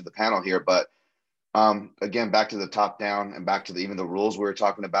I'll pitch it to the panel here. But again, back to the top down and back to even the rules we were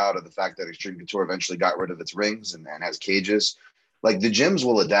talking about, of the fact that Extreme Couture eventually got rid of its rings and has cages. Like, the gyms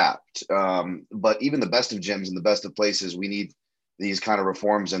will adapt, but even the best of gyms and the best of places, we need these kind of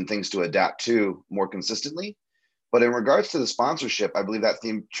reforms and things to adapt to more consistently. But in regards to the sponsorship, I believe that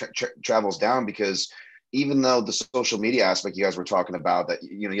theme travels down, because even though the social media aspect you guys were talking about, that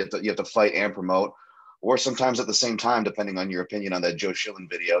you have to fight and promote, or sometimes at the same time, depending on your opinion on that Joe Schilling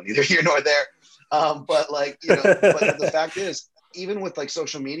video, neither here nor there. But the fact is, even with like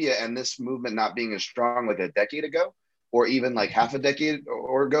social media and this movement not being as strong like a decade ago, or even like half a decade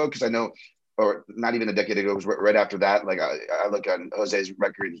or ago, because I know, or not even a decade ago, it was right after that. Like I look at Jose's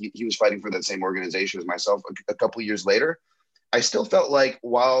record, he was fighting for that same organization as myself a couple of years later. I still felt like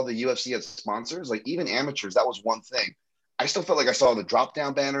while the UFC had sponsors, like even amateurs, that was one thing. I still felt like I saw the drop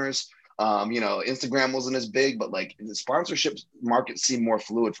down banners. Instagram wasn't as big, but like the sponsorship market seemed more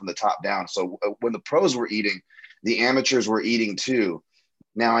fluid from the top down. So when the pros were eating, the amateurs were eating too.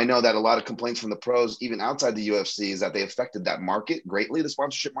 Now, I know that a lot of complaints from the pros, even outside the UFC, is that they affected that market greatly, the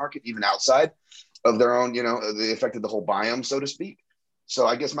sponsorship market, even outside of their own, they affected the whole biome, so to speak. So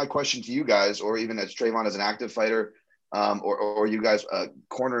I guess my question to you guys, or even as Trayvon as an active fighter, or you guys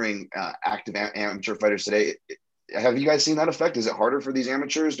cornering active amateur fighters today, have you guys seen that effect? Is it harder for these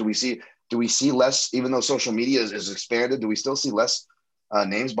amateurs? Do we see less, even though social media is expanded, do we still see less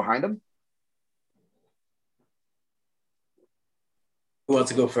names behind them? Who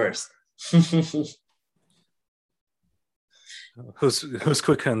wants to go first? Who's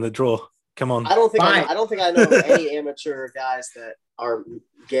quicker in the draw? Come on. I don't think Fine. I don't think I know any amateur guys that are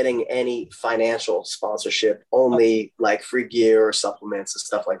getting any financial sponsorship. Only like free gear or supplements and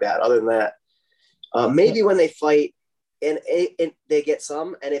stuff like that. Other than that, maybe when they fight, and they get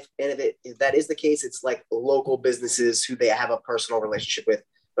some. And if that is the case, it's like local businesses who they have a personal relationship with.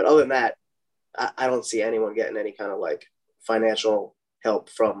 But other than that, I don't see anyone getting any kind of like financial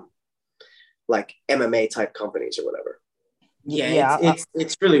help from like MMA type companies or whatever. Yeah,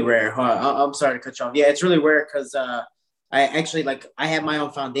 it's really rare. I'm sorry to cut you off. Yeah, it's really rare because I actually I have my own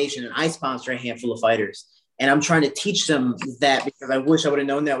foundation and I sponsor a handful of fighters. And I'm trying to teach them that because I wish I would have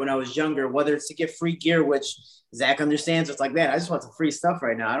known that when I was younger, whether it's to get free gear, which Zach understands. It's like, man, I just want some free stuff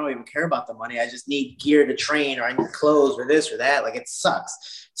right now. I don't even care about the money. I just need gear to train, or I need clothes or this or that. Like, it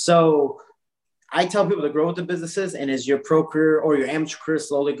sucks. So I tell people to grow with the businesses. And as your pro career or your amateur career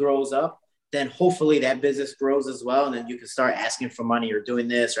slowly grows up, then hopefully that business grows as well. And then you can start asking for money or doing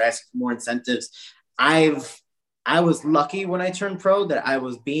this or asking for more incentives. I was lucky when I turned pro that I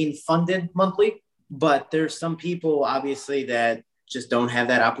was being funded monthly. But there's some people, obviously, that just don't have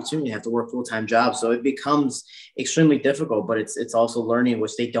that opportunity. They have to work full-time jobs. So it becomes extremely difficult, but it's also learning,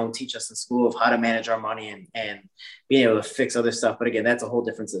 which they don't teach us in school, of how to manage our money and being able to fix other stuff. But again, that's a whole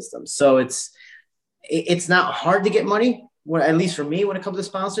different system. So it's not hard to get money, at least for me, when it comes to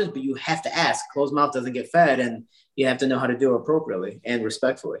sponsors, but you have to ask. Closed mouth doesn't get fed, and you have to know how to do it appropriately and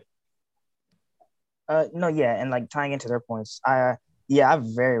respectfully. No, yeah, and like tying into their points, I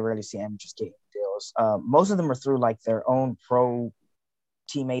very rarely see amateurs getting deals. Most of them are through like their own pro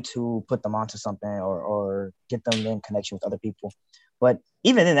teammates who put them onto something or get them in connection with other people. But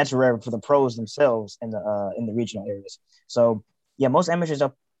even then, that's rare for the pros themselves in the regional areas. So yeah, most amateurs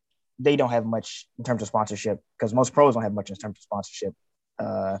they don't have much in terms of sponsorship because most pros don't have much in terms of sponsorship.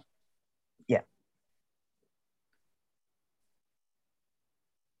 Yeah.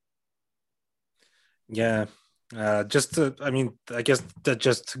 Yeah. I guess that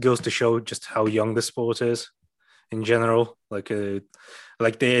just goes to show just how young the sport is in general. Like the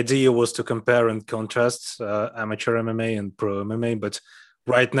idea was to compare and contrast amateur MMA and pro MMA, but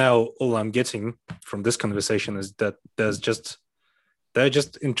right now all I'm getting from this conversation is that they're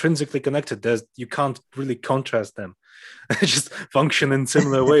just intrinsically connected. You can't really contrast them. They just function in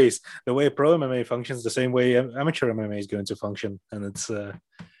similar ways. The way pro MMA functions, the same way amateur MMA is going to function, and it's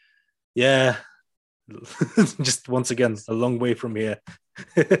just once again a long way from here.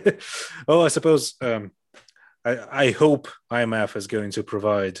 I suppose I hope IMF is going to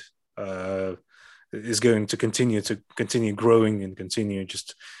provide is going to continue growing and continue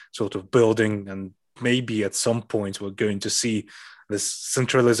just sort of building, and maybe at some point we're going to see this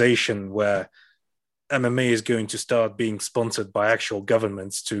centralization where MMA is going to start being sponsored by actual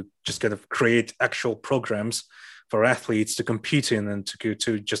governments to just kind of create actual programs for athletes to compete in and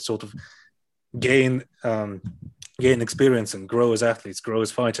to just sort of gain experience and grow as athletes, grow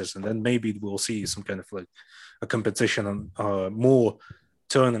as fighters, and then maybe we'll see some kind of like a competition and more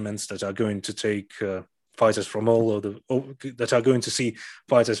tournaments that are going to take fighters from that are going to see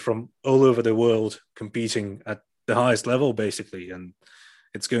fighters from all over the world competing at the highest level, basically, and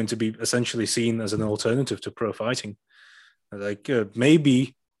it's going to be essentially seen as an alternative to pro fighting. Like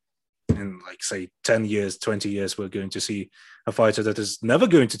maybe in like say 10 years, 20 years, we're going to see a fighter that is never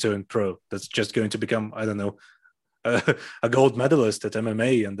going to turn pro, that's just going to become, I don't know, a gold medalist at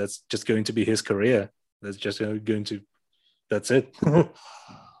MMA, and that's just going to be his career. That's just going to, that's it. Yeah,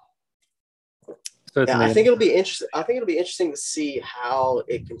 I think it'll be interesting. I think it'll be interesting to see how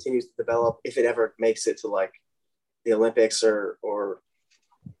it continues to develop, if it ever makes it to like the Olympics or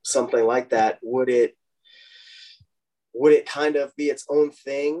something like that. Would it kind of be its own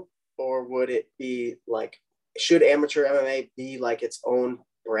thing, or would it be like, should amateur MMA be like its own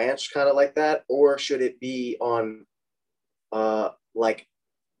branch, kind of like that, or should it be on like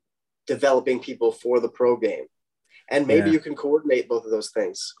developing people for the pro game? And maybe you can coordinate both of those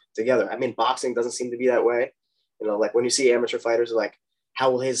things together. I mean, boxing doesn't seem to be that way. You know, like when you see amateur fighters, like, how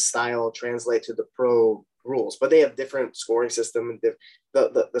will his style translate to the pro rules? But they have different scoring system, and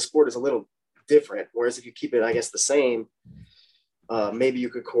the sport is a little different. Whereas if you keep it, I guess, the same, maybe you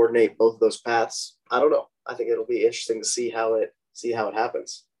could coordinate both of those paths. I don't know. I think it'll be interesting to see how it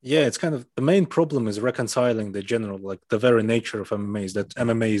happens. Yeah, it's kind of the main problem is reconciling the very nature of MMA is that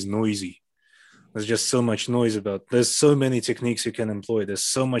MMA is noisy. There's just so much noise there's so many techniques you can employ. There's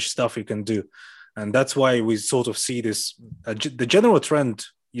so much stuff you can do. And that's why we sort of see this. The general trend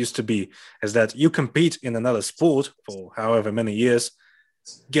used to be is that you compete in another sport for however many years,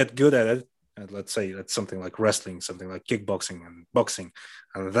 get good at it. And let's say that's something like wrestling, something like kickboxing and boxing.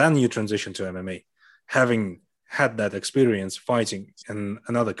 And then you transition to MMA, having had that experience fighting in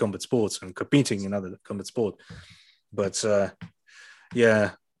another combat sports and competing in other combat sport. But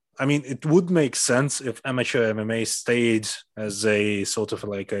yeah, I mean, it would make sense if amateur MMA stayed as a sort of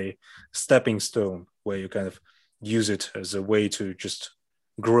like a stepping stone where you kind of use it as a way to just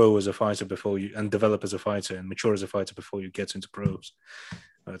grow as a fighter before you, and develop as a fighter and mature as a fighter before you get into pros.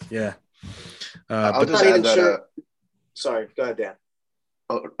 But yeah. I'll but just add that. Sure. Sorry, go ahead, Dan.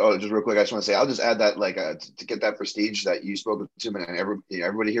 Just real quick, I just want to say, I'll just add that, like, to get that prestige that you spoke to, and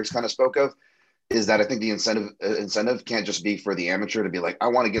everybody here's kind of spoke of, is that I think the incentive can't just be for the amateur to be like, I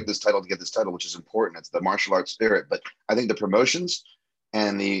want to get this title, which is important. It's the martial arts spirit. But I think the promotions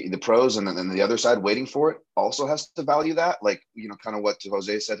and the pros and then the other side waiting for it also has to value that. Like, kind of what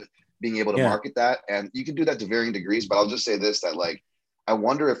Jose said, being able to market that. And you can do that to varying degrees. But I'll just say this, that, like, I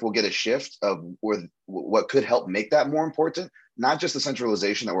wonder if we'll get a shift of what could help make that more important. Not just the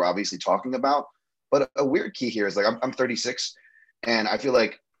centralization that we're obviously talking about, but a weird key here is, like, I'm 36, and I feel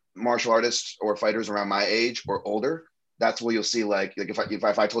like martial artists or fighters around my age or older, that's where you'll see, like if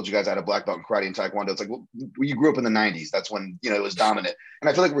I told you guys I had a black belt in karate and taekwondo, it's like, well, you grew up in the 90s. That's when, it was dominant. And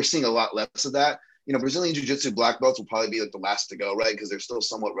I feel like we're seeing a lot less of that. Brazilian jiu-jitsu black belts will probably be like the last to go, right? Because they're still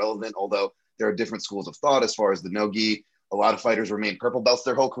somewhat relevant, although there are different schools of thought as far as the no-gi. A lot of fighters remain purple belts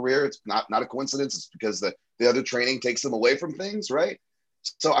their whole career. It's not a coincidence. It's because the other training takes them away from things, right?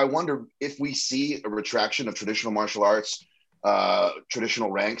 So I wonder if we see a retraction of traditional martial arts,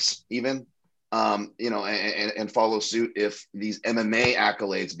 traditional ranks even, and follow suit if these MMA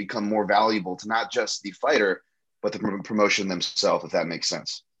accolades become more valuable to not just the fighter, but the promotion themselves, if that makes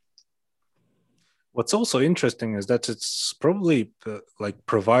sense. What's also interesting is that it's probably like,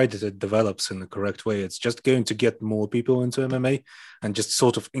 provided it develops in the correct way, it's just going to get more people into MMA and just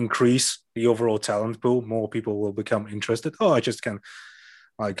sort of increase the overall talent pool. More people will become interested. I just can,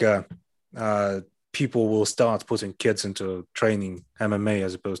 like, people will start putting kids into training MMA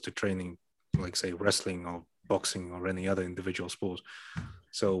as opposed to training, like, say, wrestling or boxing or any other individual sport.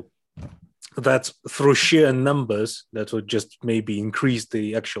 So that through sheer numbers, that would just maybe increase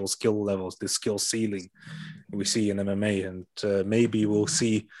the actual skill levels, the skill ceiling we see in MMA. And maybe we'll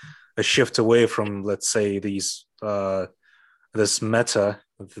see a shift away from, let's say, this meta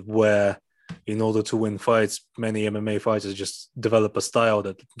where, in order to win fights, many MMA fighters just develop a style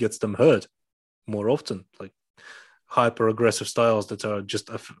that gets them hurt more often, like hyper aggressive styles that are just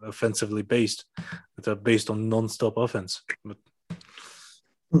offensively based, that are based on non-stop offense. But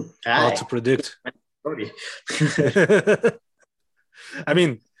hard to predict. I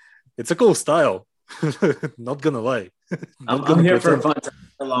mean, it's a cool style. Not gonna lie. I'm here for a fun time,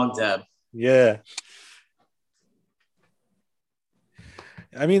 a long time. Yeah.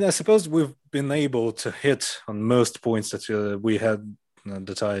 I mean, I suppose we've been able to hit on most points that we had,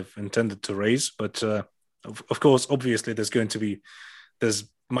 that I've intended to raise. But of course, obviously, there's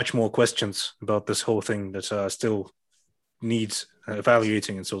much more questions about this whole thing that still needs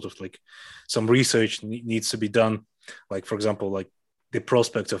evaluating, and sort of like some research needs to be done. Like, for example, like the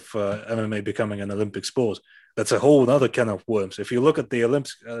prospect of MMA becoming an Olympic sport. That's a whole other can of worms. If you look at the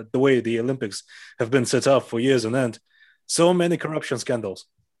Olympics, the way the Olympics have been set up for years on end, so many corruption scandals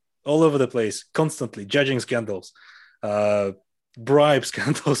all over the place, constantly judging scandals, bribe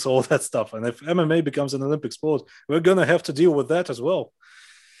scandals, all that stuff. And if MMA becomes an Olympic sport, we're going to have to deal with that as well.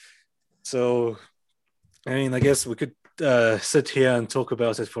 So, I mean, I guess we could sit here and talk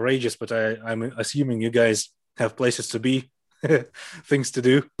about it for ages, but I'm assuming you guys have places to be, things to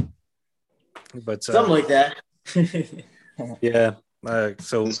do. But something like that. Yeah.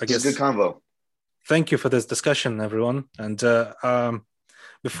 So this I guess is a good convo. Thank you for this discussion, everyone. And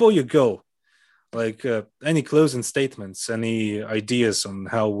before you go, like, any closing statements, any ideas on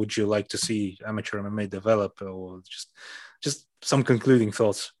how would you like to see amateur MMA develop, or just some concluding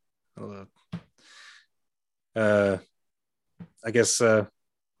thoughts? I guess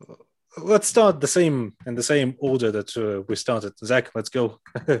let's start in the same order that we started. Zach, let's go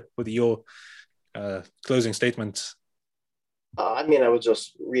with your closing statement. I mean, I would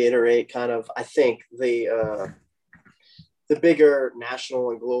just reiterate kind of, I think the bigger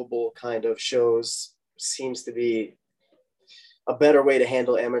national and global kind of shows seems to be a better way to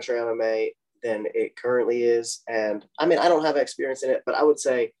handle amateur MMA than it currently is. And I mean, I don't have experience in it, but I would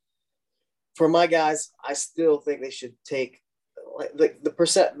say for my guys, I still think they should take, like,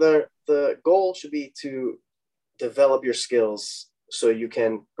 the goal should be to develop your skills so you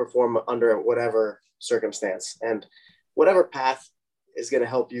can perform under whatever circumstance, and whatever path is going to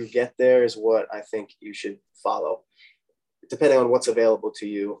help you get there is what I think you should follow, depending on what's available to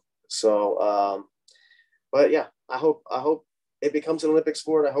you. So, but yeah, I hope it becomes an Olympic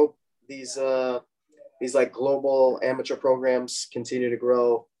sport. I hope these these like global amateur programs continue to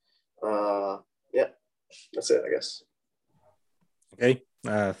grow. Yeah, that's it, I guess. Okay.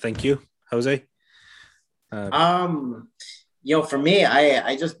 Thank you, Jose. For me,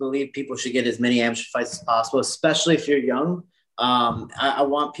 I just believe people should get as many amateur fights as possible, especially if you're young. I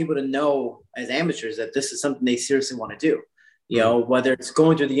want people to know as amateurs that this is something they seriously want to do. Whether it's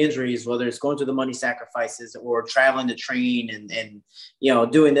going through the injuries, whether it's going through the money sacrifices or traveling to train and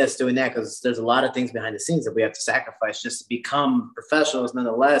doing this, doing that, because there's a lot of things behind the scenes that we have to sacrifice just to become professionals,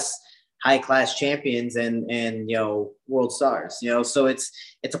 nonetheless, high-class champions and world stars, so it's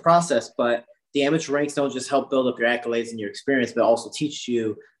a process, but the amateur ranks don't just help build up your accolades and your experience, but also teach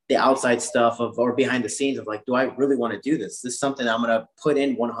you the outside stuff or behind the scenes of like, do I really want to do this? This is something I'm going to put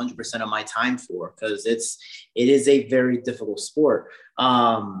in 100% of my time for, because it is a very difficult sport.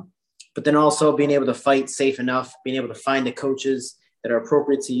 But then also being able to fight safe enough, being able to find the coaches that are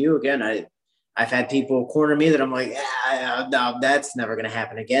appropriate to you. Again, I've had people corner me that I'm like, no, that's never going to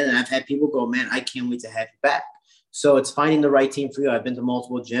happen again. And I've had people go, man, I can't wait to have you back. So it's finding the right team for you. I've been to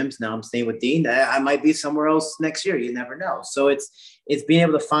multiple gyms. Now I'm staying with Dean. I might be somewhere else next year. You never know. So it's being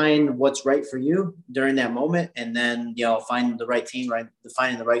able to find what's right for you during that moment, and then find the right team, right,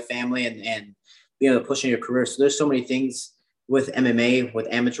 finding the right family, and being able to push in your career. So there's so many things with MMA, with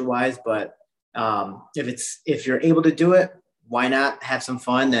amateur wise, but if you're able to do it, why not have some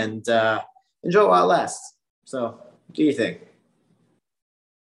fun and enjoy it while it lasts? So do you think?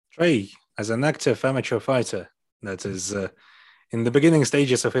 Trey, as an active amateur fighter that is in the beginning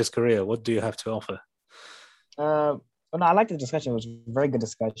stages of his career, what do you have to offer? Well, no, I like the discussion. It was a very good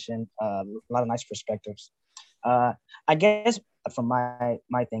discussion. A lot of nice perspectives. I guess from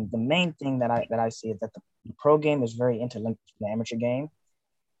my thing, the main thing that I see is that the pro game is very interlinked with the amateur game.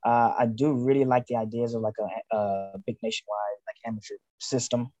 I do really like the ideas of like a big nationwide like amateur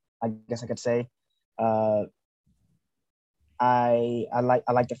system, I guess I could say. I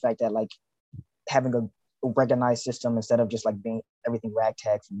like the fact that like having a recognized system instead of just like being everything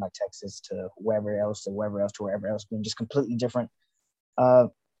ragtag from like Texas to wherever else, being just completely different. But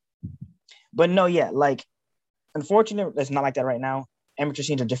no, yeah, like unfortunately, it's not like that right now. Amateur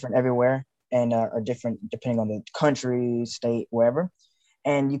scenes are different everywhere and are different depending on the country, state, wherever.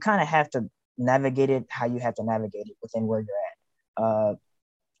 And you kind of have to navigate it how you have to navigate it within where you're at,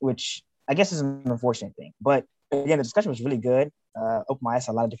 which I guess is an unfortunate thing. But again, the discussion was really good. Opened my eyes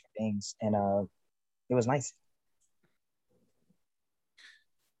to a lot of different things, and it was nice.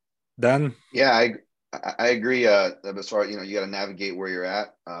 Dan? Yeah, I agree. As far as you got to navigate where you're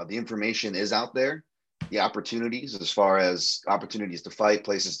at. The information is out there. The opportunities, as far as opportunities to fight,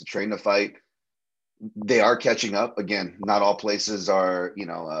 places to train to fight, they are catching up. Again, not all places are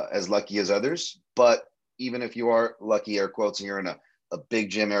as lucky as others. But even if you are lucky, air quotes, and you're in a big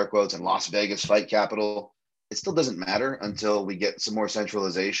gym, air quotes, in Las Vegas, fight capital, it still doesn't matter until we get some more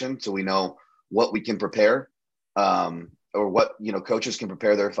centralization, so we know what we can prepare, or what coaches can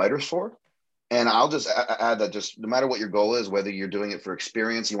prepare their fighters for. And I'll just add that just no matter what your goal is, whether you're doing it for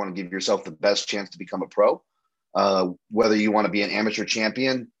experience, you want to give yourself the best chance to become a pro, whether you want to be an amateur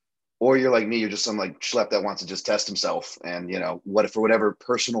champion, or you're like me, you're just some like schlep that wants to just test himself. And for whatever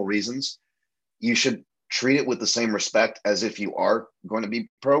personal reasons, you should treat it with the same respect as if you are going to be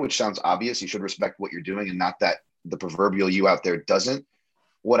pro, which sounds obvious. You should respect what you're doing and not that the proverbial you out there doesn't.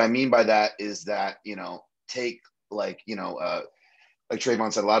 What I mean by that is that, take like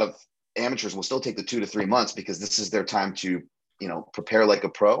Trayvon said, a lot of amateurs will still take the 2 to 3 months because this is their time to, prepare like a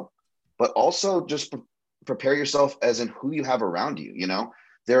pro, but also just prepare yourself as in who you have around you.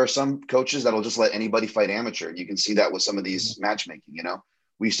 There are some coaches that'll just let anybody fight amateur. You can see that with some of these matchmaking,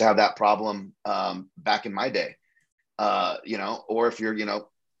 we used to have that problem back in my day, or if you're,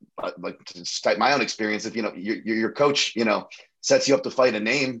 like to cite my own experience, if, your coach, sets you up to fight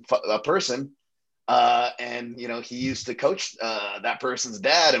a person, and, he used to coach that person's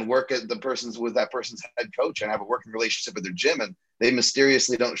dad and work at with that person's head coach and have a working relationship with their gym. And they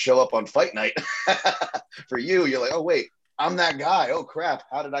mysteriously don't show up on fight night for you. You're like, oh, wait, I'm that guy. Oh, crap.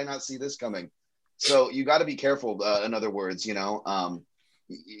 How did I not see this coming? So you got to be careful. In other words, it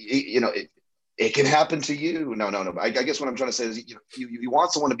can happen to you. No. I guess what I'm trying to say is you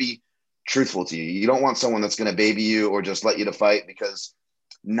want someone to be truthful to you. You don't want someone that's going to baby you or just let you to fight, because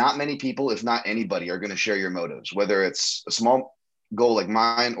not many people, if not anybody, are going to share your motives, whether it's a small goal like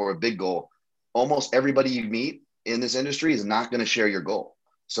mine or a big goal. Almost everybody you meet in this industry is not going to share your goal.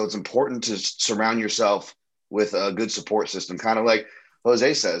 So it's important to surround yourself with a good support system. Kind of like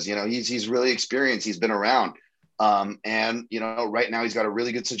Jose says, he's really experienced. He's been around. And, right now he's got a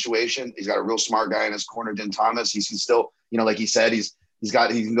really good situation. He's got a real smart guy in his corner, Din Thomas. He's still, like he said, he's he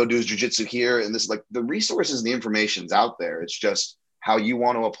can go do his jiu-jitsu here. And this, like, the resources and the information's out there. It's just how you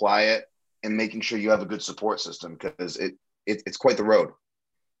want to apply it and making sure you have a good support system, because it's quite the road.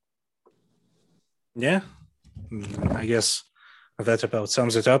 Yeah, I guess that about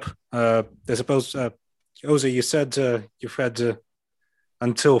sums it up. I suppose, Jose, you said you've had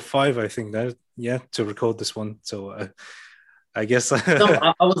until 5, I think, to record this one. So I guess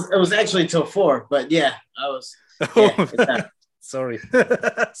no, it was actually till 4, but yeah, I was. Yeah, sorry.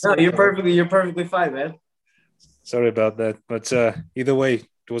 No, you're perfectly fine, man. Sorry about that, but either way,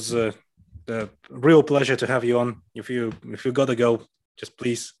 it was a real pleasure to have you on. If you gotta go, just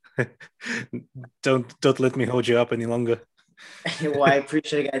please don't let me hold you up any longer. Well, I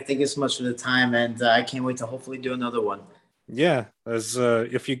appreciate it, guys. Thank you so much for the time, and I can't wait to hopefully do another one. Yeah, as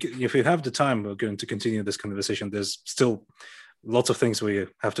if you have the time, we're going to continue this conversation. There's still lots of things we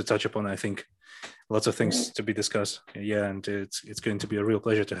have to touch upon. I think lots of things to be discussed. Yeah, and it's going to be a real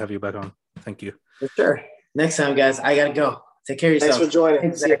pleasure to have you back on. Thank you. For sure. Next time, guys. I gotta go. Take care of yourself. Thanks for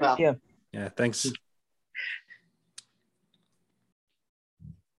joining. See you, pal. Yeah, thanks.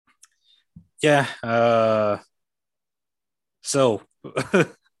 Yeah. So,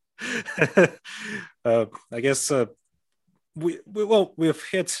 I guess we've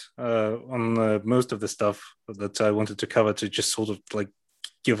hit on most of the stuff that I wanted to cover, to just sort of like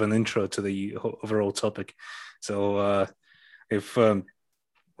give an intro to the overall topic. So, if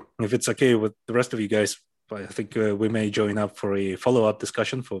it's okay with the rest of you guys, I think we may join up for a follow-up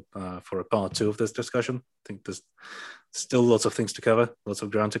discussion for a part 2 of this discussion. I think there's still lots of things to cover, lots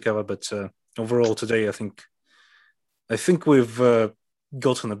of ground to cover, but overall today, I think we've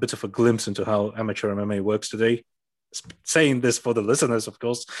gotten a bit of a glimpse into how amateur MMA works today. Saying this for the listeners, of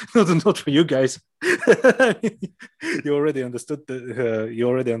course, not for you guys. You already understood you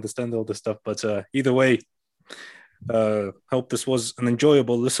already understand all this stuff, but either way, hope this was an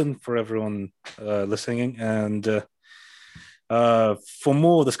enjoyable listen for everyone listening, and for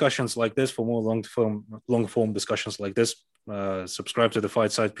more discussions like this, for more long form discussions like this, subscribe to the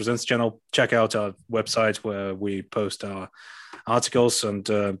Fight Side Presents channel. Check out our website where we post our articles, and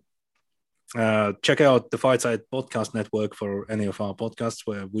check out the Fight Side Podcast Network for any of our podcasts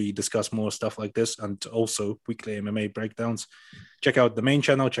where we discuss more stuff like this, and also weekly MMA breakdowns. Check out the main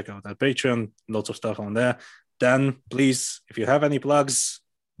channel, check out our Patreon, lots of stuff on there. Dan, please, if you have any plugs,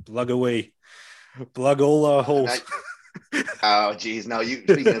 plug away. Plug all our holes. Oh, geez. No,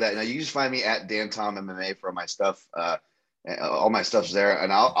 speaking of that, now you just find me at Dan Tom MMA for my stuff. All my stuff's there,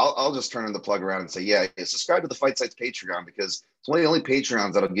 and I'll just turn the plug around and say, yeah, subscribe to the Fight Sites Patreon, because it's one of the only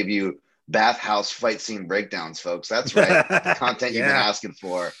Patreons that'll give you bathhouse fight scene breakdowns, folks. That's right. The content you've been asking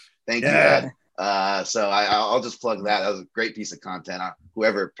for. Thank you, Ed. So I'll just plug that. That was a great piece of content.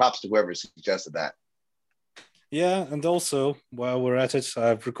 Props to whoever suggested that. Yeah, and also while we're at it,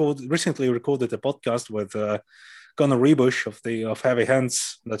 I've recently recorded a podcast with Conor Rebush of Heavy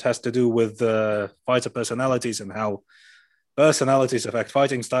Hands that has to do with fighter personalities and how personalities affect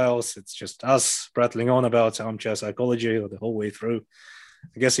fighting styles. It's just us prattling on about armchair psychology the whole way through.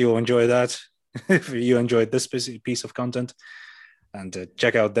 I guess you'll enjoy that if you enjoyed this piece of content. And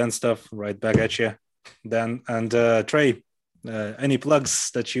check out Dan's stuff right back at you, Dan. And Trey, any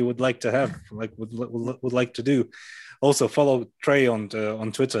plugs that you would like to have, would like to do? Also follow Trey on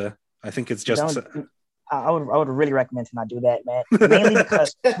Twitter. I think it's just. I would really recommend to not do that, man. Mainly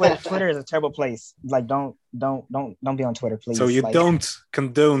because Twitter is a terrible place. Like, don't be on Twitter, please. So you don't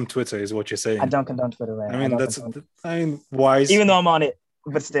condone Twitter, is what you're saying? I don't condone Twitter, man. I mean, wise. Even though I'm on it,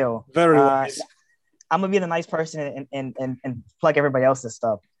 but still, very wise. I'm gonna be the nice person and plug everybody else's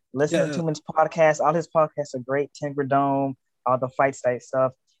stuff. Listen to Tuman's podcast. All his podcasts are great. Timber Dome, all the fight site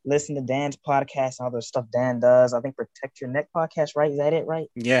stuff. Listen to Dan's podcast, all the stuff Dan does. I think Protect Your Neck podcast, right? Is that it, right?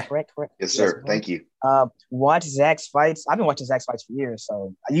 Yeah. Correct. Yes, sir. Thank you. Watch Zach's fights. I've been watching Zach's fights for years,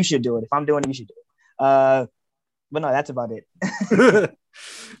 so you should do it. If I'm doing it, you should do it. But no, that's about it.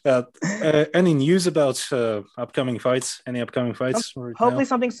 Any news about upcoming fights? Any upcoming fights? Hopefully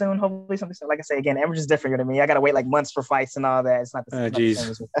something soon. Like I say again, Amateur is different to me. I gotta wait like months for fighs and all that. It's not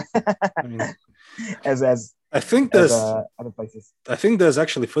the same as I think there's other places. I think there's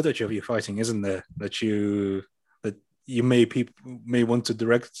actually footage of you fighting, isn't there? That you may want to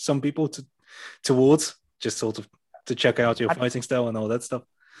direct some people towards, just sort of to check out your fighting style and all that stuff.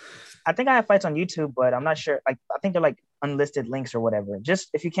 I think I have fights on YouTube, but I'm not sure. Like, I think they're like unlisted links or whatever. Just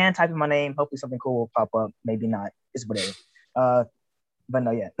if you can type in my name, hopefully something cool will pop up. Maybe not. It's whatever. But no,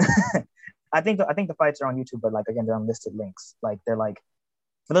 yeah. I think the fights are on YouTube, but like again, they're unlisted links. Like they're like,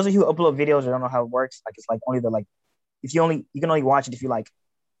 for those of you who upload videos or don't know how it works, like it's like only you can only watch it if you like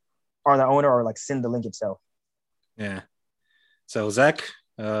are the owner or like send the link itself. Yeah. So Zach,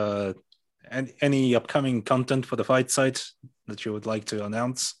 any upcoming content for the fight site that you would like to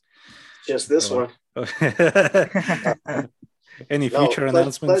announce? Just this one. Any future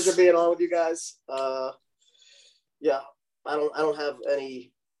announcements? Pleasure being on with you guys. Yeah, I don't have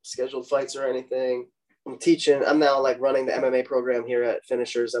any scheduled fights or anything. I'm teaching. I'm now like running the MMA program here at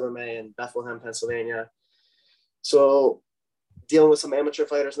Finishers MMA in Bethlehem, Pennsylvania. So dealing with some amateur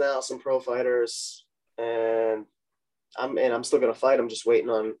fighters now, some pro fighters, and I'm still gonna fight. I'm just waiting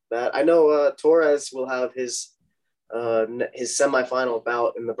on that. I know Torres will have his semifinal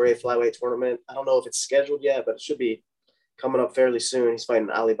bout in the Brave Flyweight tournament. I don't know if it's scheduled yet, but it should be coming up fairly soon. He's fighting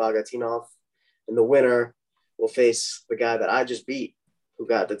Ali Bagatinov, and the winner will face the guy that I just beat, who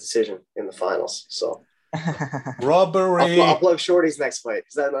got the decision in the finals. So robbery. I'll plug Shorty's next fight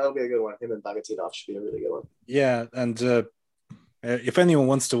because that'll be a good one. Him and Bagatinov should be a really good one. Yeah, and if anyone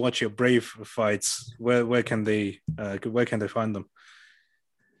wants to watch your Brave fights, where can they find them?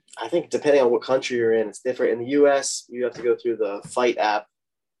 I think depending on what country you're in, it's different. In the US, you have to go through the Fight app,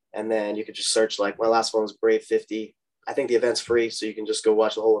 and then you could just search, like, my last one was Brave 50. I think the event's free, so you can just go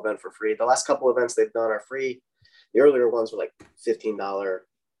watch the whole event for free. The last couple events they've done are free. The earlier ones were like $15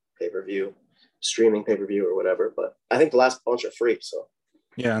 pay-per-view, streaming pay-per-view or whatever. But I think the last bunch are free. So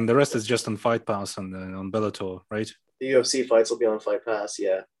yeah, and the rest is just on Fight Pass and on Bellator, right? The UFC fights will be on Fight Pass,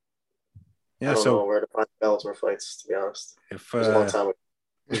 yeah. Yeah, I don't know where to find Bellator fights, to be honest. It was a long time ago.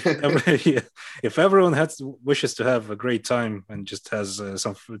 If everyone wishes to have a great time and just has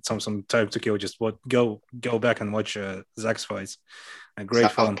some time to kill, just go back and watch Zach's fights. A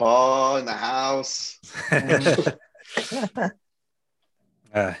great fun. Paul in the house.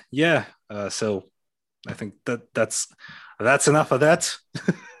 So I think that's enough of that.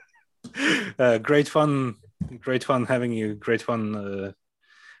 Great fun having you. Great fun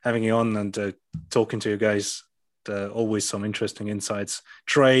having you on and talking to you guys. Always some interesting insights.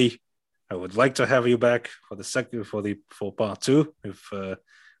 Trey, I would like to have you back for part 2 if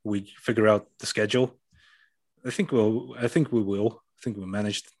we figure out the schedule. I think we will. I think we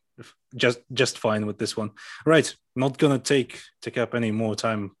managed just fine with this one. Right, not gonna take up any more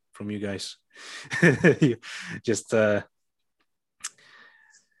time from you guys. Just right.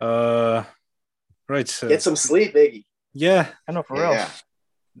 Get some sleep, Iggy. Yeah, I know, for real.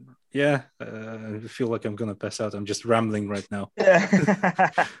 Yeah, I feel like I'm gonna pass out. I'm just rambling right now.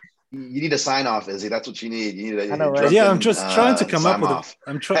 You need a sign off, Izzy. That's what you need. You need I'm just trying to come up with.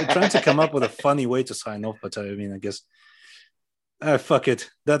 I'm trying to come up with a funny way to sign off. But I mean, I guess, fuck it.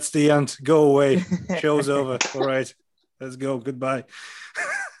 That's the end. Go away. Show's over. All right, let's go. Goodbye.